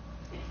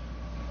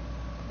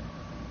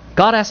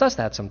 God asks us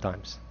that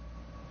sometimes.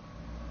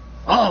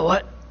 Oh,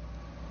 what?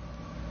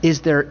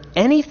 Is there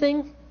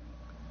anything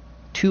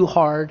too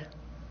hard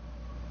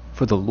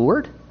for the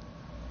Lord?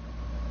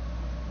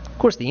 Of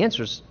course, the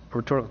answer is a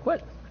rhetorical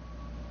question.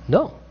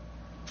 No.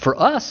 For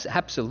us,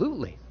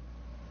 absolutely.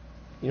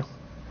 You know,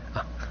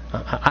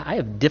 I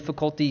have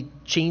difficulty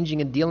changing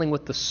and dealing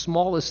with the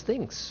smallest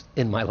things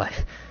in my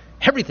life.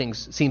 Everything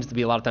seems to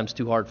be a lot of times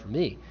too hard for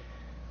me.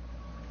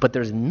 But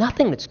there's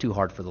nothing that's too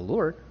hard for the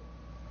Lord.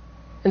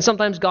 And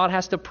sometimes God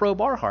has to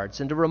probe our hearts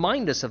and to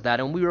remind us of that.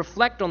 And when we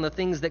reflect on the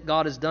things that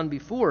God has done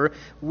before,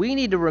 we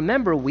need to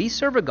remember we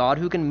serve a God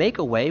who can make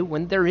a way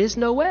when there is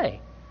no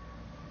way.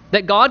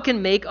 That God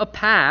can make a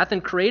path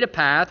and create a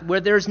path where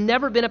there's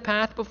never been a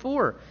path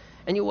before.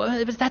 And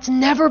that's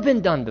never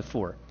been done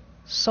before.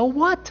 So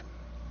what?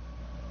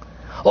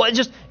 Oh,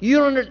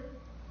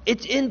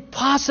 it's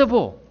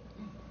impossible.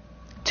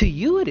 To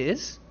you it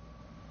is.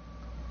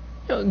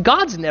 You know,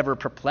 God's never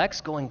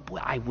perplexed, going, boy,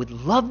 I would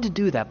love to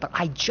do that, but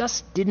I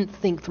just didn't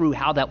think through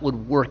how that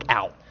would work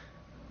out.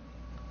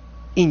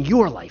 In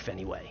your life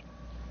anyway.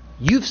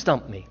 You've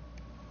stumped me.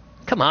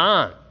 Come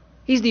on.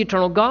 He's the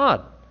eternal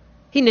God.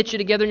 He knit you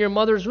together in your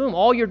mother's womb.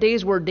 All your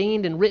days were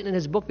ordained and written in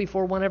his book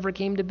before one ever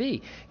came to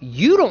be.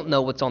 You don't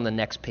know what's on the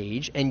next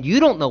page, and you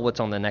don't know what's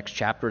on the next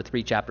chapter or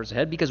 3 chapters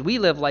ahead, because we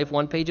live life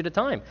one page at a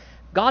time.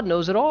 God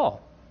knows it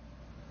all.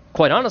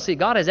 Quite honestly,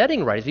 God has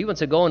editing rights. If he wants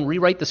to go and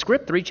rewrite the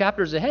script 3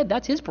 chapters ahead,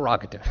 that's his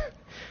prerogative.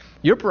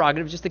 Your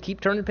prerogative is just to keep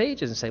turning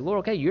pages and say, Lord,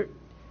 okay,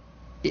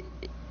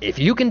 if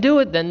you can do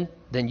it, then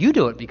you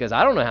do it, because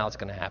I don't know how it's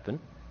going to happen.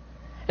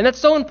 And that's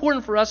so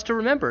important for us to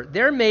remember.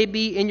 There may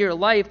be in your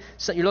life,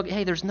 you're looking,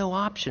 hey, there's no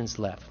options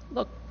left.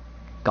 Look,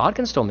 God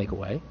can still make a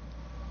way.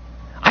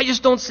 I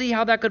just don't see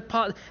how that could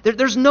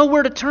there's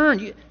nowhere to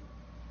turn.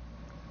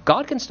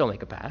 God can still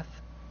make a path.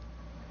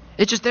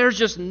 It's just, there's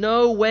just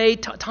no way.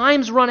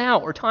 Time's run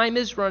out, or time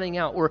is running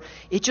out, or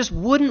it just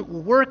wouldn't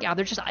work out.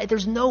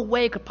 There's no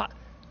way it could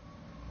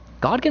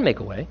God can make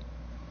a way.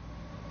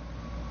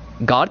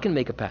 God can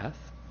make a path.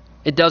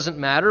 It doesn't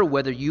matter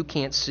whether you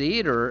can't see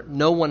it or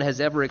no one has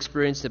ever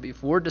experienced it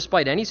before.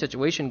 Despite any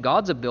situation,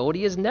 God's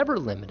ability is never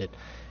limited.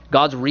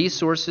 God's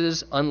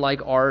resources,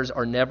 unlike ours,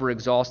 are never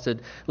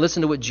exhausted.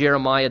 Listen to what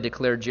Jeremiah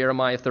declared,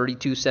 Jeremiah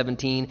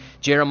 32:17.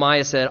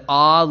 Jeremiah said,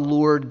 Ah,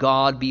 Lord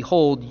God,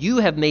 behold, you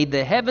have made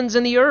the heavens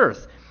and the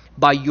earth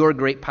by your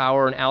great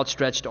power and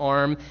outstretched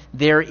arm.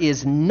 There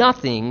is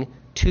nothing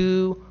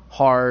too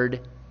hard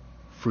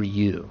for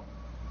you.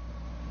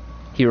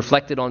 He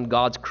reflected on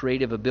God's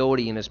creative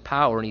ability and his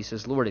power, and he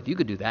says, Lord, if you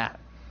could do that,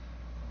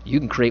 you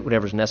can create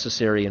whatever's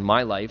necessary in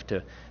my life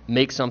to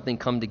make something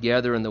come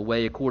together in the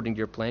way according to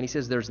your plan. He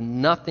says there's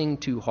nothing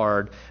too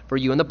hard for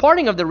you. And the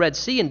parting of the Red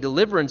Sea and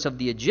deliverance of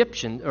the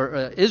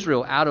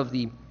Israel out of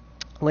the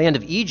land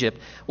of Egypt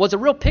was a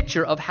real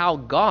picture of how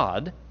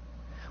God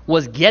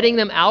was getting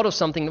them out of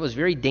something that was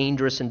very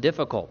dangerous and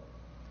difficult.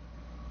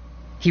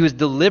 He was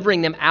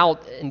delivering them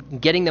out and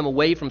getting them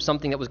away from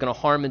something that was going to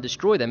harm and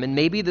destroy them. And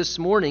maybe this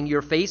morning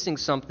you're facing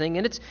something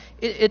and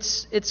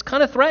it's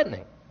kind of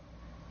threatening.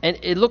 And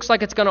it looks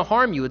like it's going to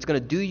harm you. It's going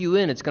to do you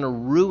in. It's going to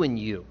ruin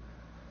you.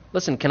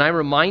 Listen, can I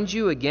remind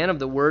you again of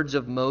the words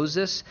of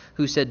Moses,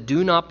 who said,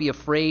 "Do not be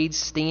afraid,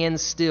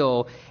 stand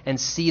still, and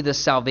see the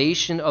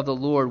salvation of the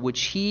Lord, which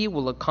he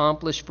will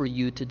accomplish for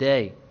you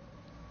today."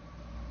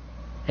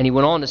 And he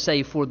went on to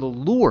say, "For the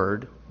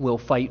Lord will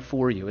fight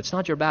for you." It's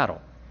not your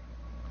battle.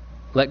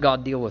 Let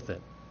God deal with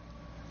it.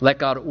 Let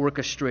God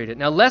orchestrate it.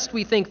 Now, lest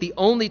we think the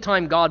only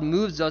time God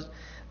moves us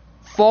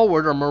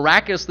forward or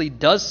miraculously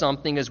does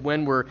something is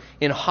when we're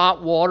in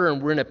hot water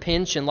and we're in a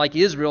pinch, and like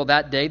Israel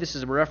that day, this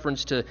is a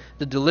reference to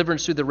the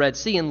deliverance through the Red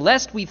Sea, and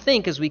lest we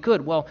think as we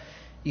could, well,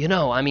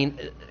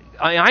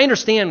 I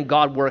understand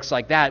God works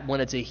like that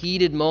when it's a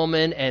heated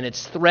moment and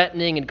it's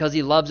threatening, and because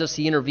he loves us,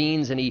 he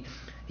intervenes and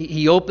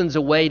he opens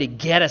a way to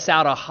get us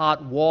out of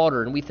hot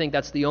water, and we think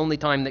that's the only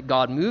time that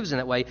God moves in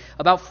that way.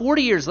 About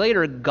 40 years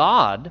later,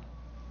 God,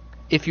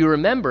 if you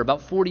remember,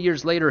 about 40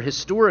 years later,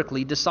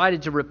 historically,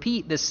 decided to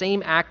repeat the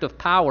same act of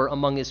power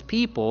among his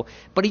people,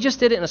 but he just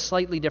did it in a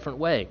slightly different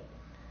way.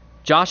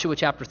 Joshua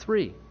chapter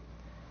 3,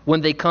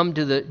 when they come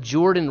to the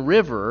Jordan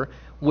River,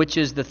 which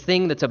is the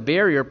thing that's a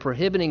barrier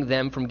prohibiting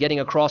them from getting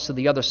across to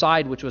the other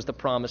side, which was the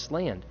promised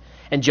land.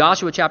 And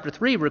Joshua chapter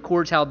 3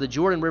 records how the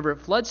Jordan River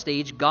at flood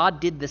stage, God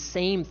did the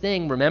same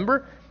thing,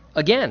 remember?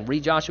 Again,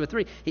 read Joshua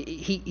 3.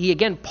 He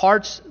again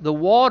parts the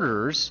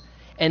waters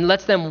and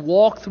lets them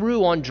walk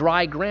through on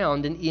dry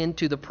ground and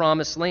into the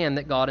promised land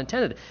that God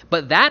intended.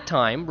 But that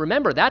time,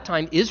 remember, that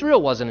time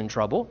Israel wasn't in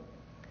trouble.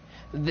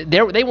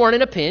 They weren't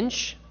in a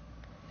pinch.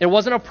 There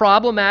wasn't a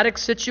problematic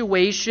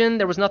situation.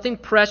 There was nothing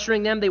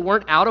pressuring them. They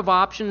weren't out of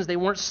options. They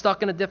weren't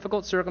stuck in a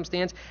difficult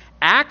circumstance.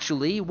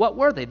 Actually, what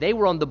were they? They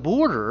were on the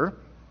border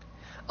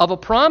of a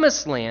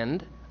promised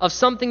land, of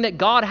something that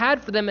God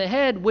had for them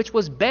ahead, which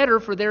was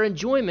better for their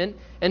enjoyment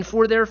and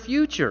for their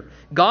future.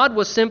 God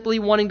was simply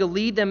wanting to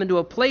lead them into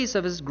a place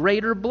of his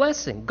greater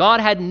blessing.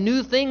 God had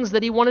new things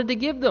that he wanted to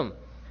give them.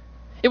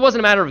 It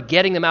wasn't a matter of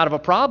getting them out of a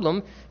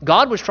problem.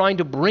 God was trying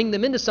to bring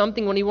them into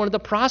something when he wanted to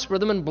prosper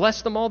them and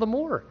bless them all the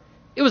more.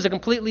 It was a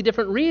completely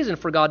different reason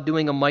for God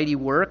doing a mighty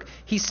work.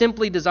 He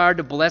simply desired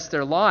to bless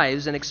their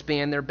lives and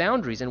expand their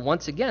boundaries. And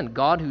once again,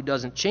 God, who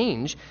doesn't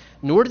change,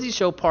 nor does he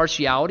show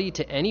partiality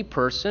to any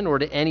person or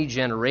to any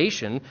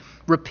generation,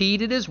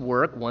 repeated his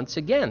work once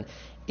again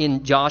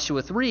in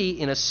Joshua 3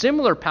 in a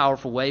similar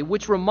powerful way,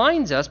 which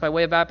reminds us, by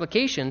way of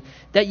application,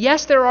 that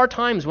yes, there are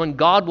times when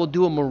God will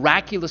do a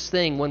miraculous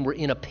thing when we're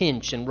in a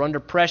pinch and we're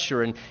under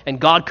pressure, and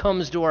God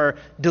comes to our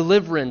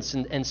deliverance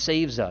and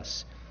saves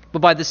us. But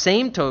by the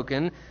same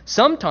token,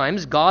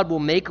 sometimes God will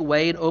make a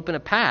way and open a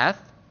path,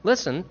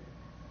 listen,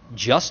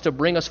 just to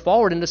bring us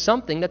forward into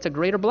something that's a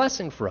greater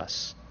blessing for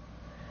us.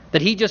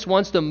 That he just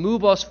wants to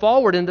move us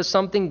forward into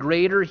something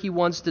greater he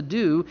wants to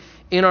do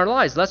in our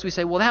lives. Lest we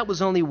say, well, that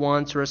was only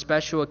once or a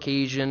special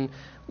occasion.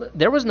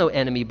 There was no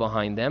enemy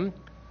behind them.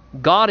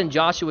 God in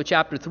Joshua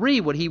chapter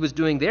 3, what he was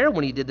doing there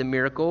when he did the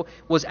miracle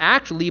was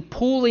actually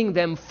pulling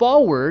them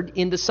forward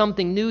into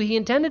something new he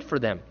intended for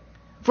them,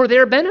 for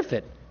their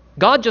benefit.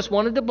 God just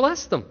wanted to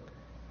bless them.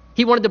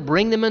 He wanted to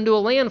bring them into a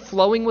land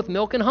flowing with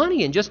milk and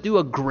honey and just do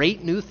a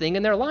great new thing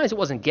in their lives. It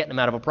wasn't getting them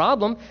out of a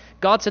problem.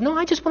 God said, no,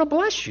 I just want to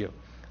bless you.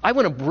 I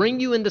want to bring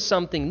you into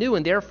something new,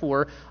 and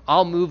therefore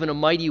I'll move in a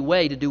mighty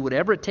way to do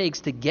whatever it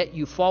takes to get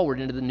you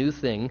forward into the new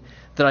thing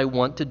that I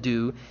want to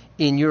do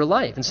in your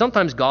life. And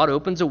sometimes God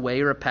opens a way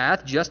or a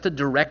path just to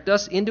direct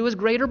us into his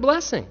greater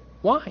blessing.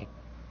 Why?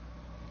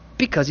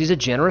 Because he's a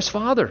generous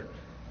Father.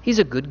 He's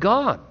a good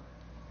God.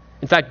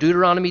 In fact,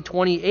 Deuteronomy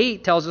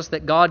 28 tells us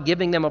that God,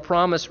 giving them a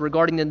promise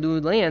regarding the new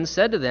land,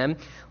 said to them,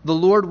 "The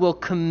Lord will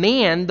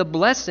command the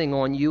blessing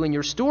on you in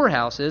your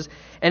storehouses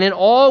and in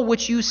all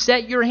which you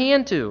set your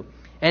hand to,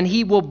 and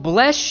he will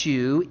bless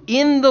you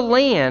in the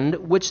land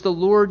which the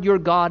Lord your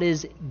God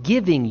is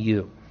giving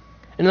you."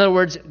 In other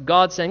words,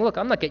 God's saying, look,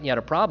 I'm not getting you out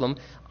of a problem.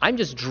 I'm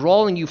just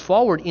drawing you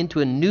forward into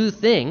a new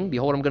thing.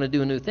 Behold, I'm going to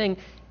do a new thing,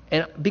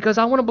 and because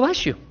I want to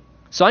bless you.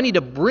 So I need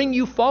to bring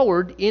you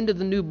forward into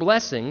the new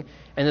blessing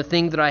and the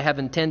thing that I have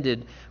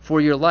intended for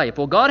your life.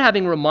 Well, God,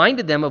 having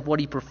reminded them of what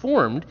he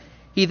performed,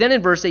 he then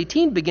in verse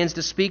 18 begins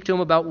to speak to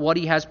them about what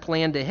he has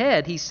planned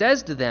ahead. He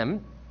says to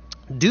them,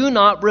 "Do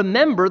not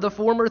remember the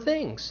former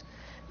things,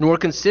 nor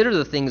consider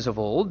the things of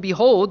old.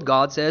 Behold,"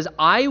 God says,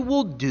 "I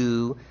will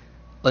do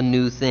a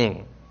new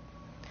thing.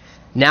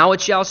 Now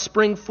it shall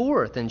spring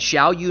forth, and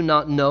shall you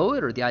not know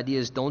it?" Or the idea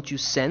is, don't you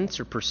sense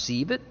or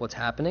perceive it, what's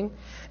happening?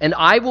 "And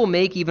I will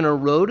make even a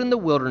road in the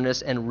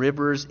wilderness and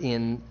rivers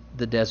in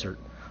the desert."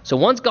 So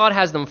once God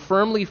has them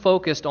firmly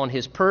focused on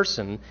his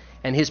person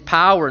and his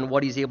power and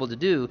what he's able to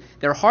do,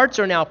 their hearts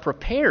are now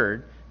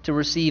prepared to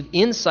receive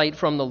insight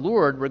from the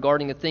Lord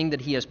regarding the thing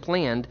that he has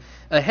planned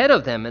ahead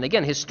of them. And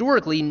again,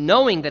 historically,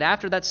 knowing that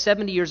after that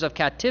 70 years of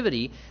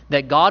captivity,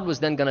 that God was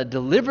then going to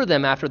deliver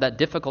them after that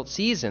difficult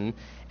season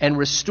and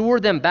restore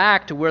them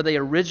back to where they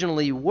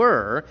originally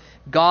were,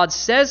 God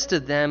says to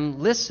them,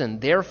 listen,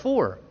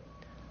 therefore,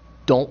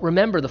 don't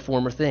remember the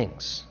former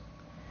things.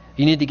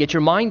 You need to get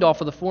your mind off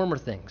of the former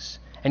things.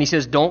 And he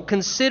says, don't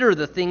consider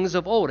the things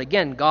of old.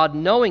 Again, God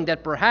knowing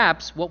that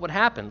perhaps what would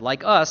happen,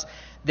 like us,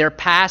 their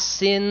past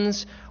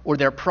sins or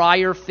their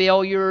prior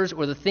failures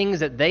or the things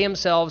that they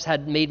themselves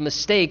had made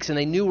mistakes and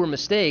they knew were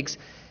mistakes,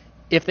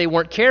 if they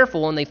weren't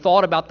careful and they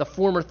thought about the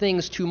former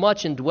things too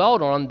much and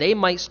dwelled on them, they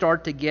might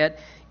start to get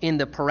in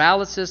the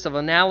paralysis of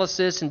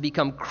analysis and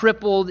become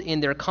crippled in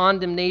their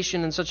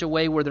condemnation in such a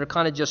way where they're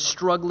kind of just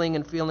struggling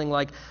and feeling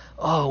like,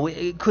 oh,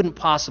 it couldn't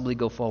possibly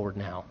go forward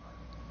now.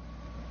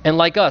 And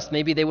like us,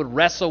 maybe they would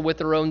wrestle with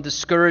their own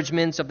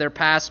discouragements of their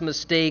past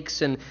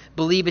mistakes and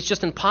believe it's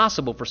just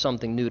impossible for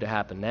something new to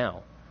happen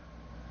now.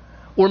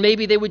 Or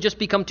maybe they would just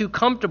become too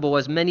comfortable,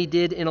 as many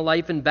did in a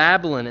life in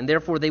Babylon, and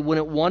therefore they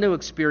wouldn't want to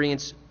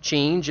experience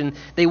change and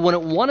they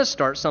wouldn't want to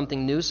start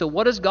something new. So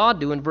what does God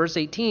do? In verse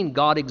 18,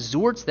 God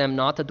exhorts them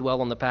not to dwell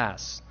on the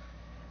past.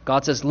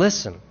 God says,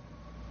 listen,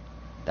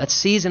 that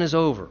season is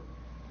over.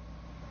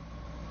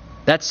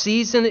 That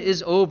season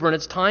is over, and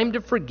it's time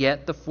to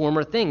forget the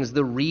former things.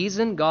 The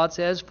reason, God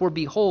says, for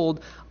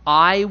behold,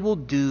 I will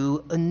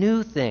do a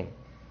new thing.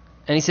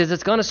 And he says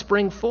it's going to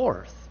spring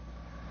forth.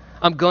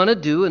 I'm going to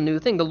do a new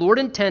thing. The Lord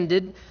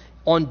intended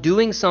on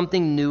doing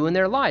something new in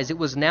their lives. It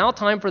was now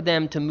time for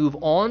them to move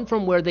on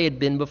from where they had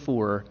been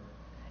before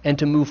and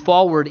to move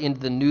forward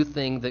into the new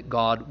thing that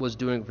God was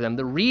doing for them.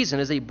 The reason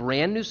is a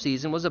brand new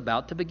season was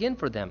about to begin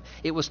for them.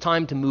 It was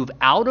time to move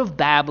out of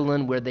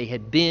Babylon where they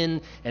had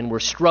been and were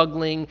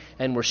struggling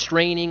and were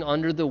straining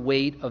under the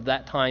weight of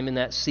that time in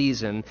that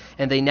season.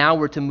 And they now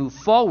were to move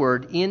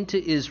forward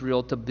into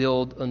Israel to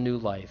build a new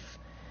life.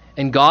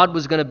 And God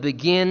was going to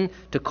begin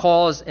to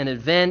cause an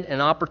event,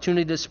 an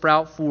opportunity to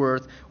sprout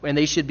forth, and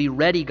they should be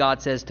ready,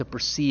 God says, to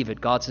perceive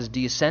it. God says, do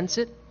you sense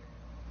it?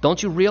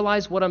 Don't you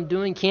realize what I'm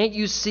doing? Can't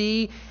you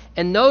see?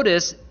 And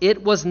notice,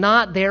 it was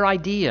not their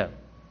idea.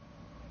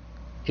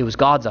 It was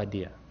God's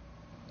idea.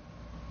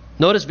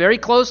 Notice very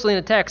closely in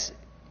the text,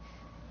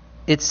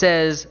 it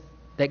says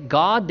that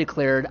God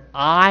declared,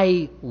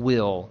 I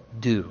will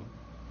do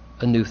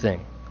a new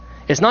thing.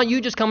 It's not you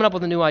just coming up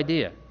with a new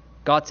idea.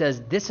 God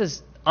says,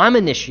 I'm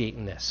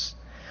initiating this.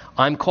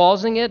 I'm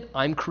causing it.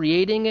 I'm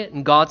creating it.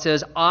 And God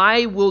says,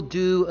 I will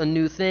do a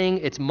new thing.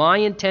 It's my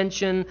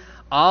intention.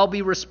 I'll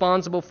be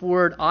responsible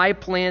for it. I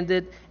planned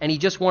it. And he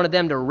just wanted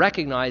them to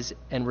recognize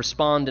and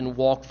respond and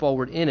walk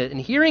forward in it.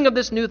 And hearing of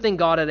this new thing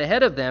God had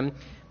ahead of them,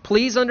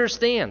 please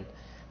understand,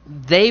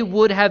 they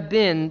would have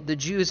been, the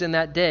Jews in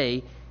that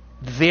day,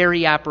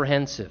 very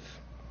apprehensive.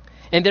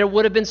 And there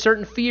would have been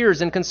certain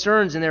fears and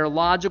concerns in their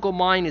logical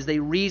mind as they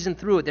reasoned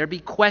through it. There'd be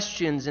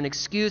questions and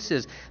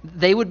excuses.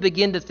 They would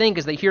begin to think,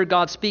 as they hear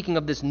God speaking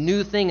of this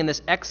new thing and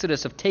this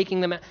exodus of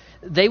taking them out,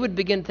 they would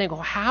begin to think,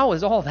 well, how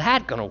is all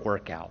that going to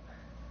work out?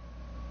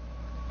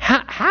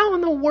 How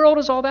in the world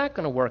is all that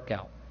going to work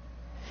out?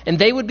 And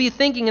they would be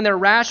thinking in their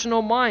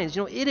rational minds,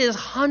 it is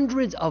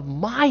hundreds of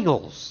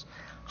miles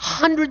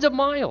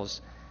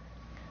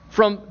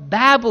from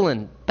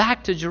Babylon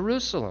back to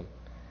Jerusalem.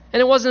 And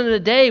it wasn't in a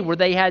day where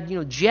they had,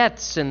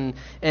 jets and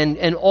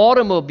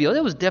automobiles.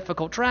 It was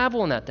difficult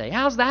travel in that day.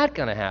 How's that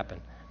going to happen?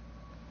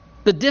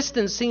 The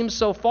distance seems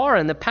so far,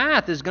 and the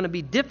path is going to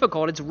be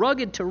difficult. It's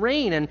rugged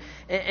terrain,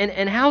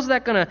 and how's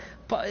that going to?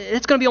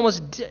 It's going to be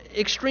almost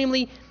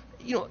extremely,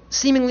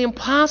 seemingly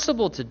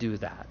impossible to do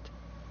that.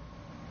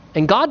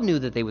 And God knew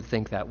that they would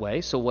think that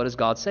way. So what does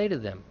God say to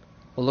them?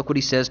 Well, look what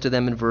he says to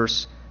them in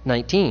verse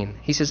 19.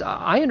 He says,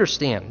 I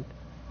understand,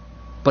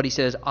 but he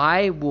says,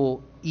 I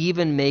will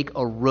even make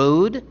a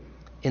road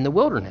in the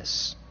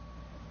wilderness.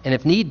 And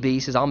if need be, he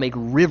says, I'll make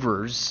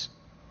rivers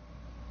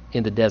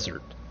in the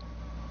desert.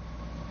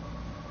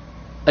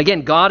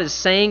 Again, God is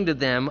saying to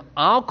them,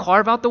 I'll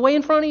carve out the way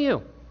in front of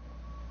you.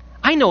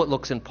 I know it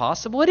looks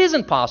impossible. It is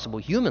impossible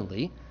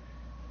humanly.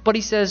 But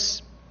he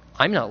says,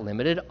 I'm not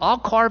limited. I'll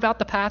carve out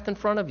the path in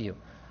front of you.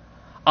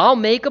 I'll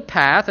make a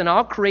path and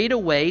I'll create a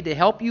way to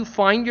help you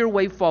find your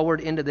way forward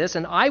into this.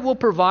 And I will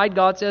provide,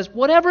 God says,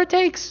 whatever it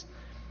takes.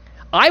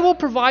 I will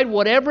provide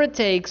whatever it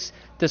takes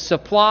to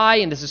supply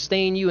and to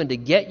sustain you and to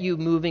get you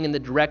moving in the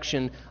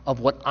direction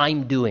of what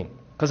I'm doing.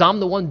 Because I'm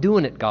the one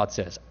doing it, God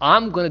says.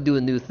 I'm going to do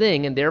a new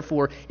thing, and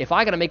therefore, if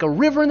I got to make a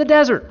river in the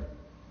desert,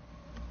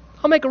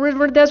 I'll make a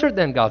river in the desert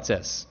then, God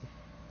says.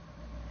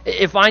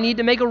 If I need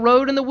to make a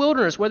road in the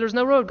wilderness where there's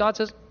no road, God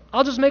says,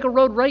 I'll just make a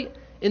road right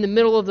in the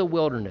middle of the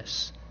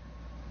wilderness.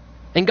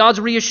 And God's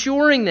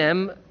reassuring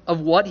them of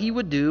what he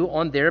would do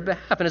on their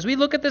behalf. And as we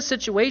look at this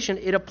situation,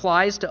 it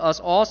applies to us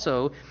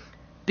also,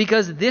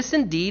 because this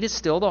indeed is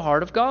still the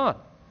heart of God.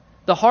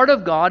 The heart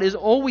of God is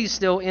always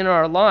still in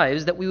our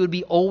lives, that we would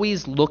be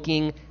always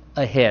looking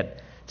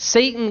ahead.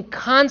 Satan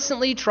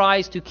constantly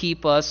tries to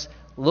keep us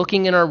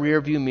looking in our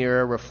rearview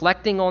mirror,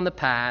 reflecting on the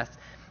path,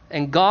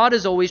 and God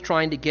is always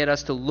trying to get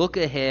us to look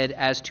ahead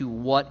as to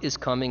what is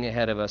coming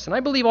ahead of us. And I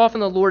believe often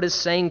the Lord is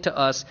saying to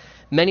us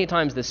many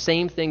times the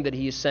same thing that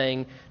he is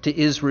saying to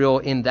Israel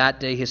in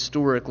that day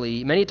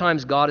historically. Many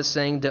times God is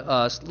saying to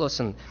us,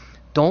 listen,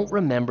 Don't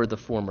remember the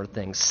former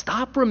things.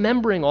 Stop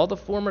remembering all the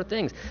former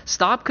things.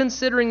 Stop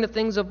considering the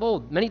things of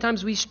old. Many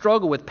times we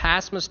struggle with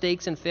past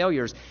mistakes and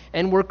failures,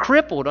 and we're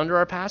crippled under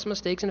our past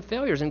mistakes and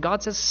failures. And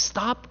God says,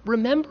 stop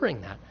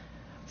remembering that.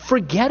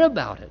 Forget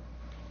about it.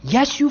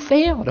 Yes, you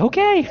failed.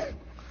 Okay.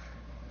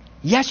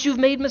 Yes, you've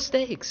made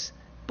mistakes.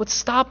 But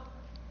stop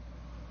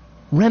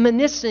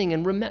reminiscing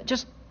and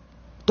just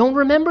don't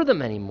remember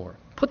them anymore.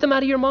 Put them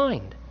out of your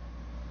mind.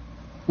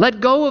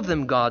 Let go of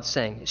them, God's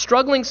saying.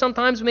 Struggling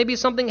sometimes, maybe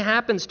something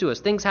happens to us.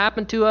 Things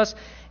happen to us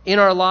in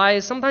our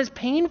lives, sometimes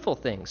painful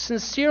things,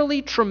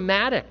 sincerely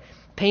traumatic,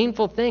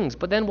 painful things.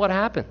 But then what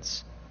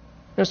happens?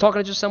 I was talking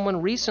to just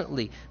someone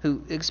recently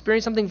who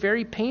experienced something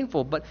very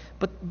painful, but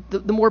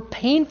the more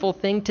painful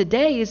thing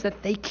today is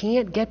that they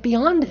can't get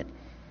beyond it.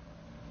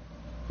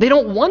 They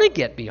don't want to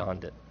get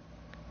beyond it.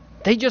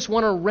 They just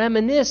want to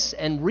reminisce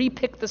and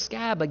re-pick the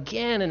scab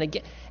again and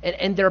again.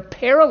 And they're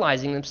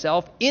paralyzing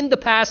themselves in the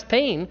past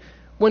pain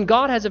when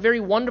God has a very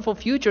wonderful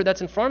future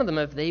that's in front of them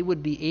if they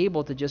would be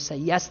able to just say,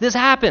 yes, this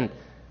happened.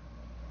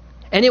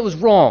 And it was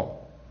wrong.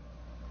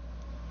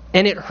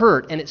 And it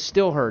hurt, and it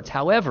still hurts.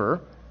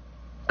 However,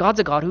 God's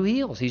a God who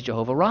heals. He's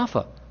Jehovah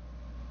Rapha,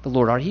 the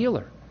Lord our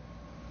healer.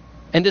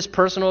 And this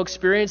personal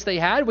experience they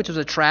had, which was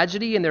a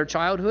tragedy in their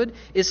childhood,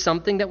 is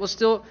something that was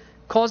still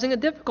causing a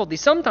difficulty.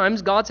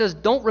 Sometimes God says,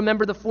 don't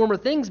remember the former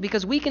things,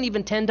 because we can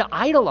even tend to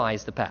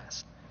idolize the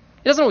past.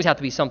 It doesn't always have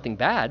to be something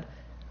bad.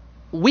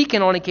 We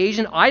can, on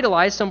occasion,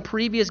 idolize some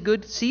previous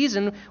good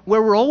season where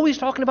we're always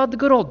talking about the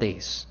good old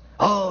days.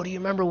 Oh, do you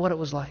remember what it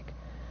was like?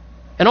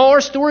 And all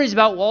our stories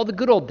about all the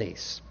good old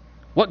days.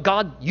 What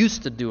God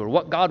used to do, or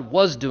what God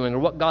was doing, or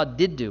what God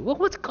did do. Well,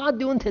 what's God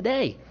doing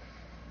today?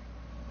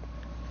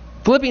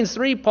 Philippians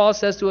 3, Paul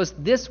says to us,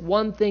 this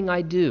one thing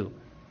I do,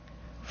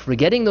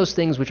 forgetting those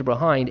things which are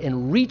behind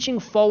and reaching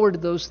forward to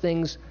those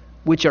things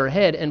which are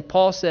ahead. And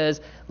Paul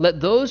says,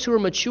 let those who are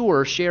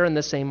mature share in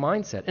the same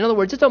mindset. In other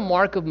words, it's a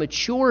mark of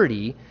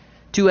maturity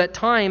to, at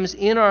times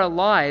in our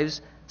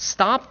lives,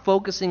 stop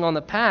focusing on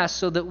the past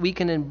so that we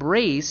can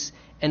embrace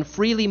and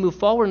freely move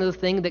forward into the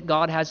thing that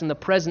God has in the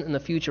present and the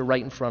future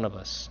right in front of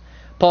us.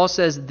 Paul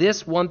says,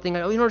 this one thing,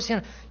 you don't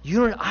understand,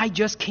 I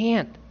just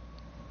can't.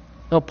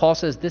 No, Paul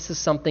says, this is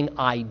something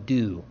I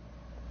do.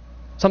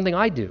 Something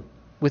I do.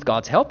 With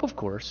God's help, of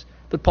course.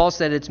 But Paul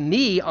said, it's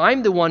me,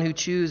 I'm the one who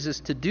chooses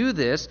to do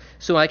this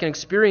so I can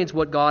experience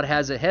what God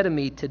has ahead of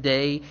me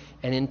today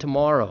and in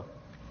tomorrow.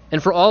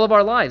 And for all of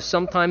our lives,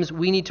 sometimes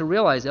we need to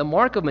realize a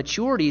mark of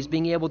maturity is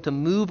being able to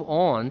move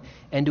on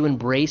and to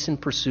embrace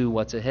and pursue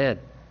what's ahead.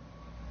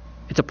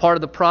 It's a part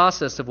of the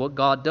process of what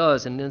God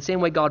does. And in the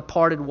same way God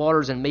parted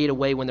waters and made a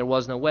way when there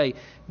was no way,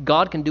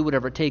 God can do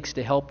whatever it takes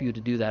to help you to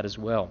do that as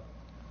well,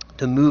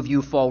 to move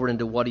you forward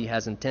into what he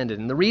has intended.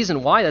 And the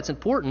reason why that's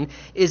important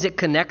is it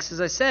connects, as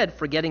I said,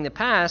 forgetting the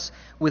past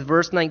with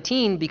verse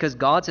 19, because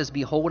God says,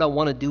 behold, I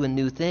want to do a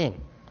new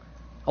thing.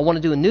 I want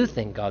to do a new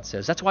thing, God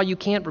says. That's why you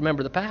can't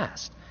remember the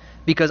past,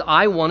 because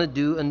I want to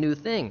do a new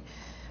thing.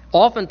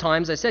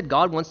 Oftentimes, I said,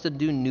 God wants to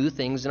do new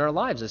things in our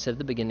lives, I said at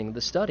the beginning of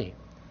the study.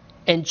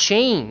 And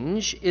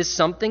change is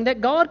something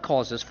that God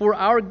calls us for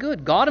our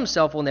good. God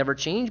himself will never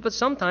change, but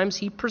sometimes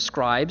he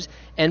prescribes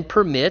and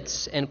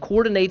permits and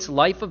coordinates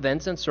life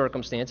events and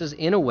circumstances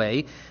in a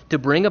way to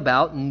bring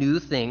about new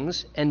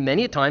things. And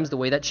many times the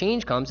way that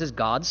change comes is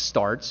God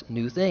starts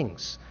new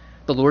things.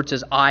 The Lord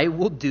says, I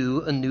will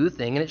do a new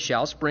thing and it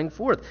shall spring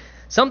forth.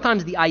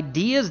 Sometimes the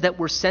ideas that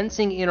we're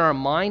sensing in our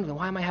mind,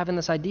 why am I having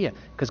this idea?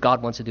 Because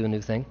God wants to do a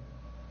new thing.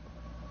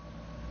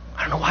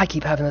 I don't know why I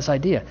keep having this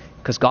idea.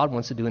 Because God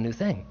wants to do a new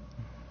thing.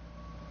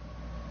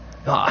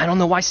 I don't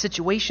know why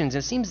situations,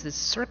 it seems that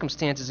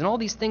circumstances and all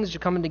these things are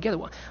coming together.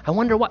 I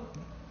wonder what?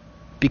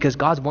 Because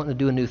God's wanting to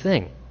do a new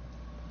thing.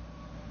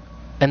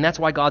 And that's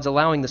why God's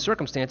allowing the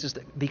circumstances,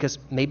 because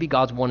maybe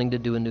God's wanting to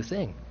do a new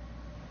thing.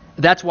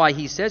 That's why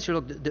he says,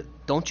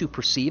 don't you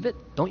perceive it?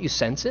 Don't you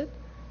sense it?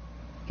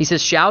 He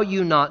says, shall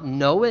you not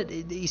know it?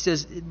 He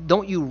says,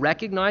 don't you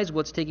recognize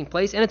what's taking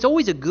place? And it's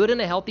always a good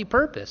and a healthy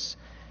purpose.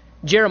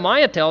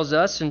 Jeremiah tells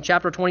us in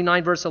chapter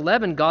 29, verse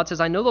 11, God says,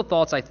 I know the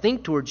thoughts I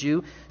think towards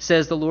you,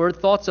 says the Lord,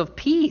 thoughts of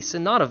peace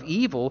and not of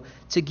evil,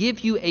 to give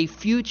you a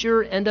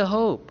future and a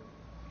hope.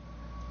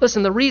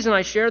 Listen, the reason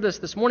I share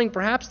this morning,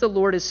 perhaps the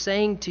Lord is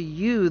saying to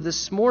you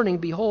this morning,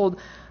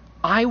 behold,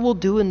 I will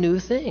do a new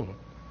thing.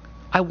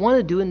 I want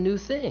to do a new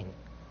thing.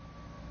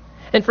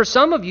 And for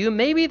some of you,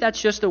 maybe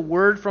that's just a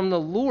word from the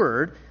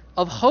Lord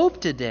of hope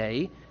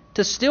today,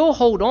 to still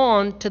hold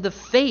on to the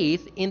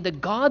faith in the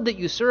God that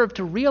you serve,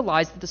 to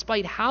realize that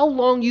despite how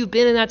long you've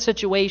been in that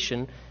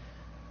situation,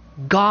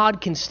 God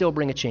can still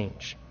bring a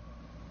change.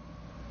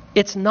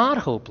 It's not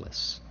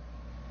hopeless.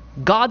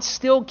 God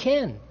still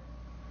can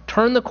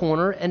turn the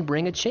corner and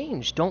bring a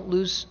change. Don't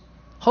lose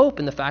hope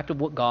in the fact of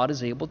what God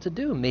is able to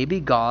do. Maybe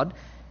God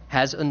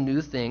has a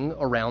new thing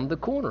around the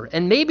corner.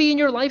 And maybe in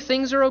your life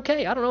things are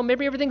okay. I don't know,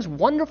 maybe everything's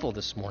wonderful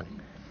this morning.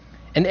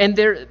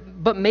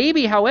 But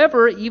maybe,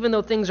 however, even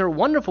though things are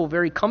wonderful,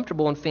 very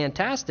comfortable and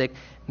fantastic,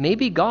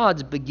 maybe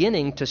God's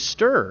beginning to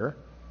stir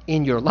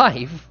in your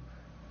life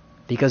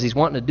because he's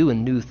wanting to do a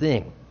new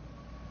thing.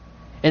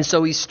 And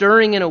so he's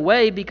stirring in a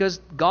way because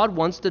God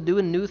wants to do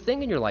a new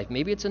thing in your life.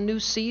 Maybe it's a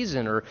new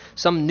season or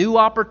some new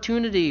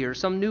opportunity or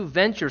some new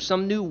venture,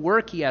 some new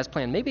work he has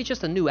planned. Maybe it's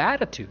just a new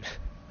attitude.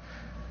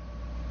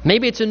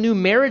 Maybe it's a new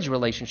marriage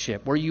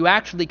relationship where you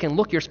actually can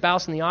look your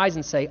spouse in the eyes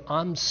and say,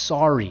 I'm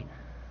sorry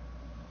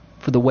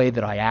for the way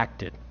that I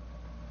acted.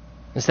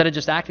 Instead of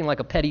just acting like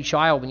a petty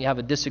child when you have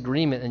a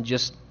disagreement and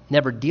just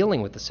never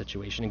dealing with the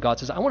situation. And God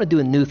says, I want to do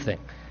a new thing.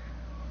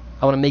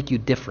 I want to make you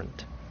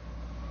different.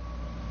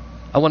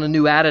 I want a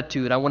new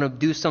attitude. I want to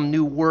do some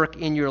new work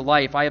in your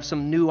life. I have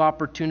some new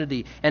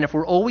opportunity. And if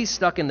we're always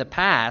stuck in the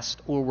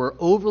past or we're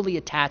overly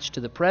attached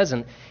to the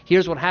present,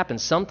 here's what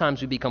happens.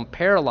 Sometimes we become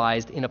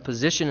paralyzed in a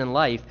position in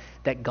life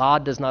that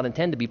God does not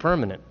intend to be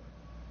permanent.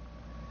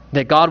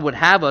 That God would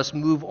have us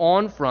move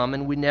on from,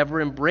 and we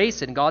never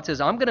embrace it. And God says,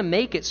 I'm going to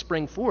make it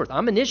spring forth.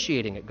 I'm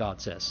initiating it,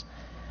 God says.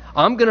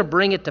 I'm going to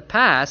bring it to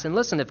pass. And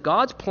listen, if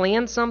God's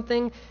planned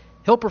something,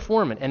 he'll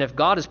perform it. And if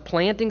God is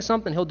planting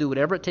something, he'll do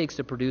whatever it takes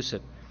to produce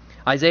it.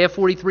 Isaiah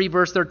 43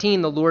 verse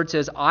 13, the Lord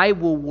says, I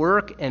will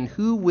work, and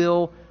who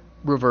will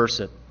reverse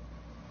it?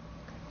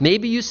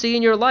 Maybe you see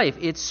in your life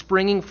it's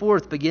springing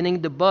forth,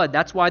 beginning to bud.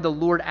 That's why the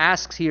Lord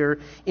asks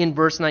here in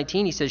verse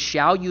 19. He says,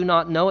 shall you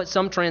not know it?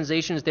 Some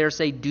translations there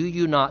say, do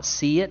you not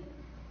see it?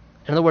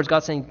 In other words,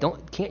 God's saying,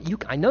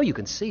 I know you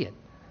can see it.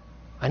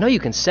 I know you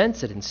can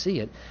sense it and see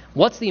it.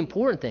 What's the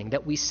important thing?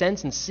 That we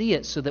sense and see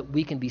it so that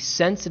we can be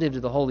sensitive to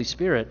the Holy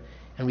Spirit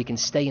and we can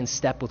stay in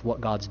step with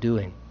what God's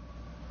doing.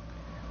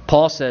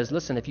 Paul says,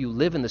 listen, if you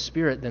live in the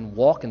Spirit, then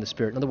walk in the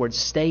Spirit. In other words,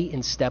 stay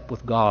in step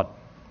with God.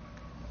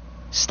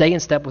 Stay in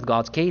step with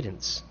God's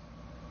cadence.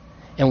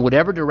 And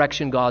whatever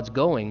direction God's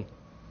going,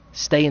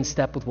 stay in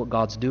step with what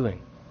God's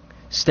doing.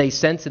 Stay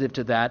sensitive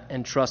to that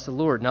and trust the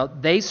Lord. Now,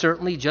 they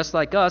certainly, just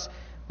like us,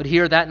 would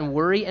hear that and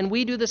worry, and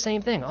we do the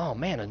same thing. Oh,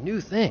 man, a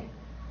new thing.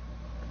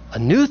 A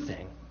new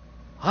thing?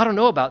 I don't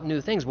know about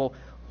new things. Well,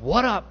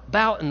 what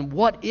about and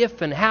what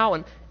if and how?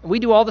 And we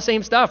do all the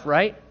same stuff,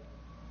 right?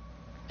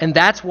 And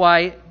that's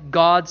why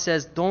God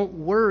says, don't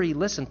worry.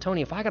 Listen,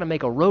 Tony, if I got to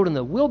make a road in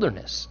the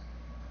wilderness,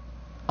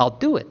 I'll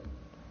do it.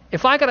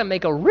 If I got to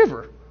make a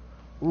river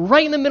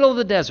right in the middle of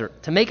the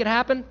desert to make it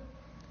happen,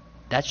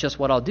 that's just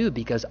what I'll do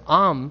because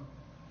I'm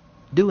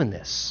doing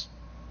this.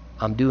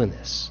 I'm doing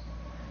this.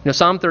 You know,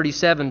 Psalm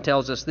 37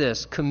 tells us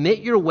this, commit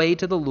your way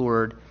to the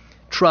Lord,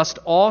 trust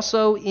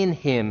also in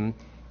him,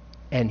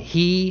 and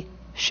he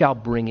shall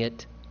bring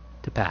it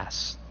to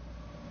pass.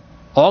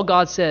 All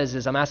God says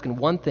is, I'm asking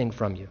one thing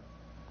from you.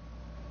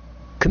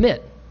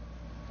 Commit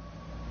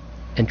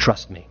and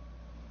trust me.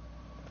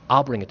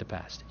 I'll bring it to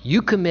pass.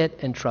 You commit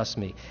and trust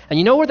me. And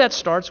you know where that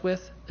starts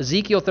with?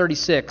 Ezekiel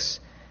 36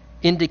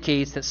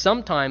 indicates that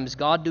sometimes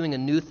God doing a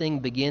new thing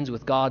begins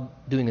with God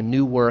doing a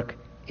new work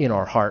in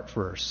our heart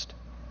first.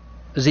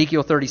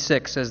 Ezekiel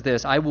 36 says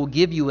this, I will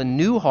give you a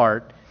new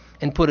heart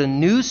and put a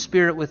new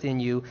spirit within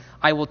you.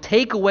 I will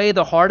take away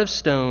the heart of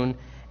stone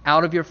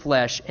out of your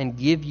flesh and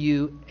give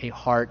you a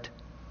heart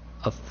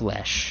of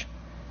flesh.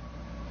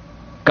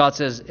 God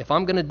says, if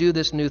I'm going to do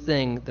this new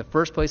thing, the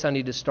first place I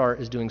need to start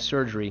is doing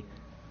surgery,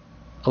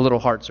 a little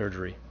heart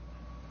surgery.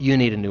 You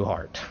need a new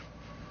heart.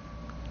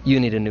 You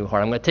need a new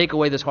heart. I'm going to take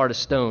away this heart of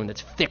stone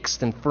that's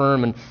fixed and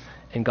firm,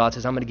 and God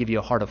says, I'm going to give you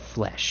a heart of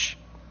flesh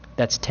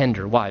that's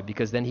tender. Why?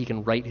 Because then he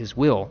can write his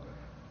will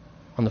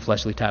on the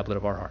fleshly tablet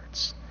of our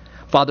hearts.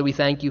 Father, we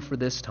thank you for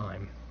this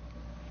time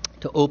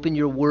to open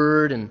your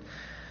word and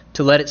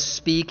to let it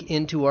speak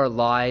into our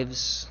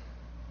lives.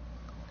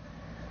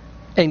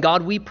 And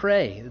God, we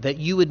pray that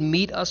you would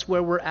meet us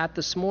where we're at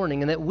this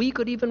morning and that we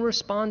could even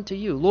respond to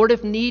you. Lord,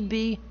 if need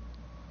be,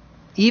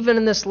 even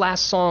in this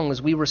last song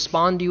as we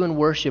respond to you in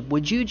worship,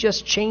 would you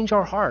just change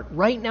our heart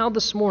right now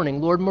this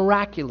morning, Lord,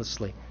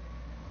 miraculously.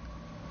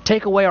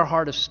 Take away our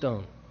heart of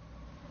stone.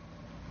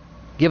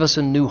 Give us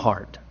a new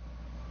heart,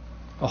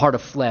 a heart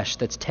of flesh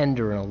that's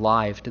tender and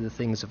alive to the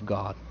things of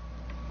God.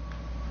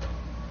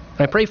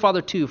 And I pray,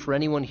 Father, too, for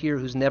anyone here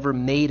who's never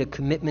made a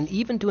commitment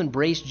even to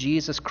embrace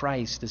Jesus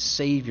Christ as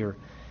Savior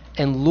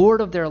and Lord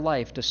of their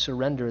life, to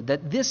surrender,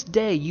 that this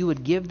day you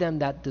would give them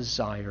that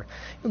desire.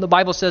 The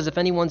Bible says if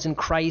anyone's in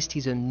Christ,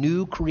 he's a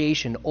new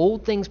creation.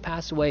 Old things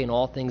pass away and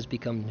all things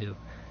become new.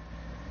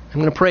 I'm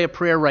going to pray a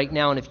prayer right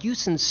now, and if you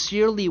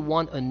sincerely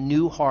want a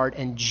new heart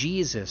and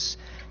Jesus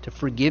to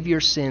forgive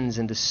your sins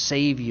and to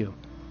save you,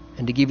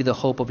 and to give you the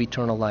hope of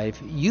eternal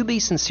life, you be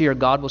sincere.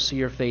 God will see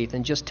your faith.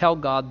 And just tell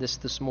God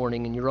this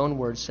morning in your own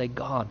words. Say,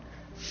 God,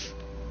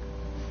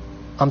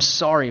 I'm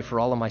sorry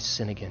for all of my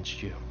sin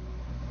against you.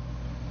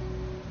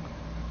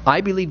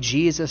 I believe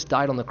Jesus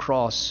died on the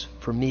cross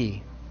for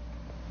me.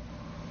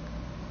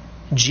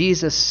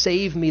 Jesus,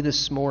 save me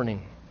this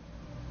morning.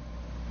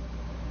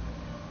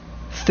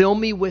 Fill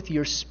me with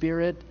your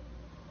Spirit.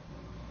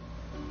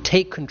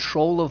 Take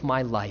control of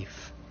my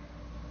life.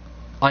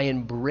 I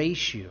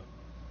embrace you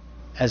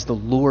as the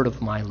Lord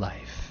of my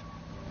life.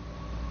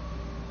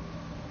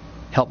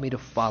 Help me to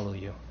follow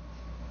you.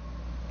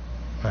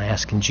 I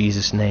ask in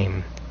Jesus'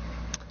 name.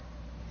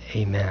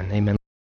 Amen. Amen.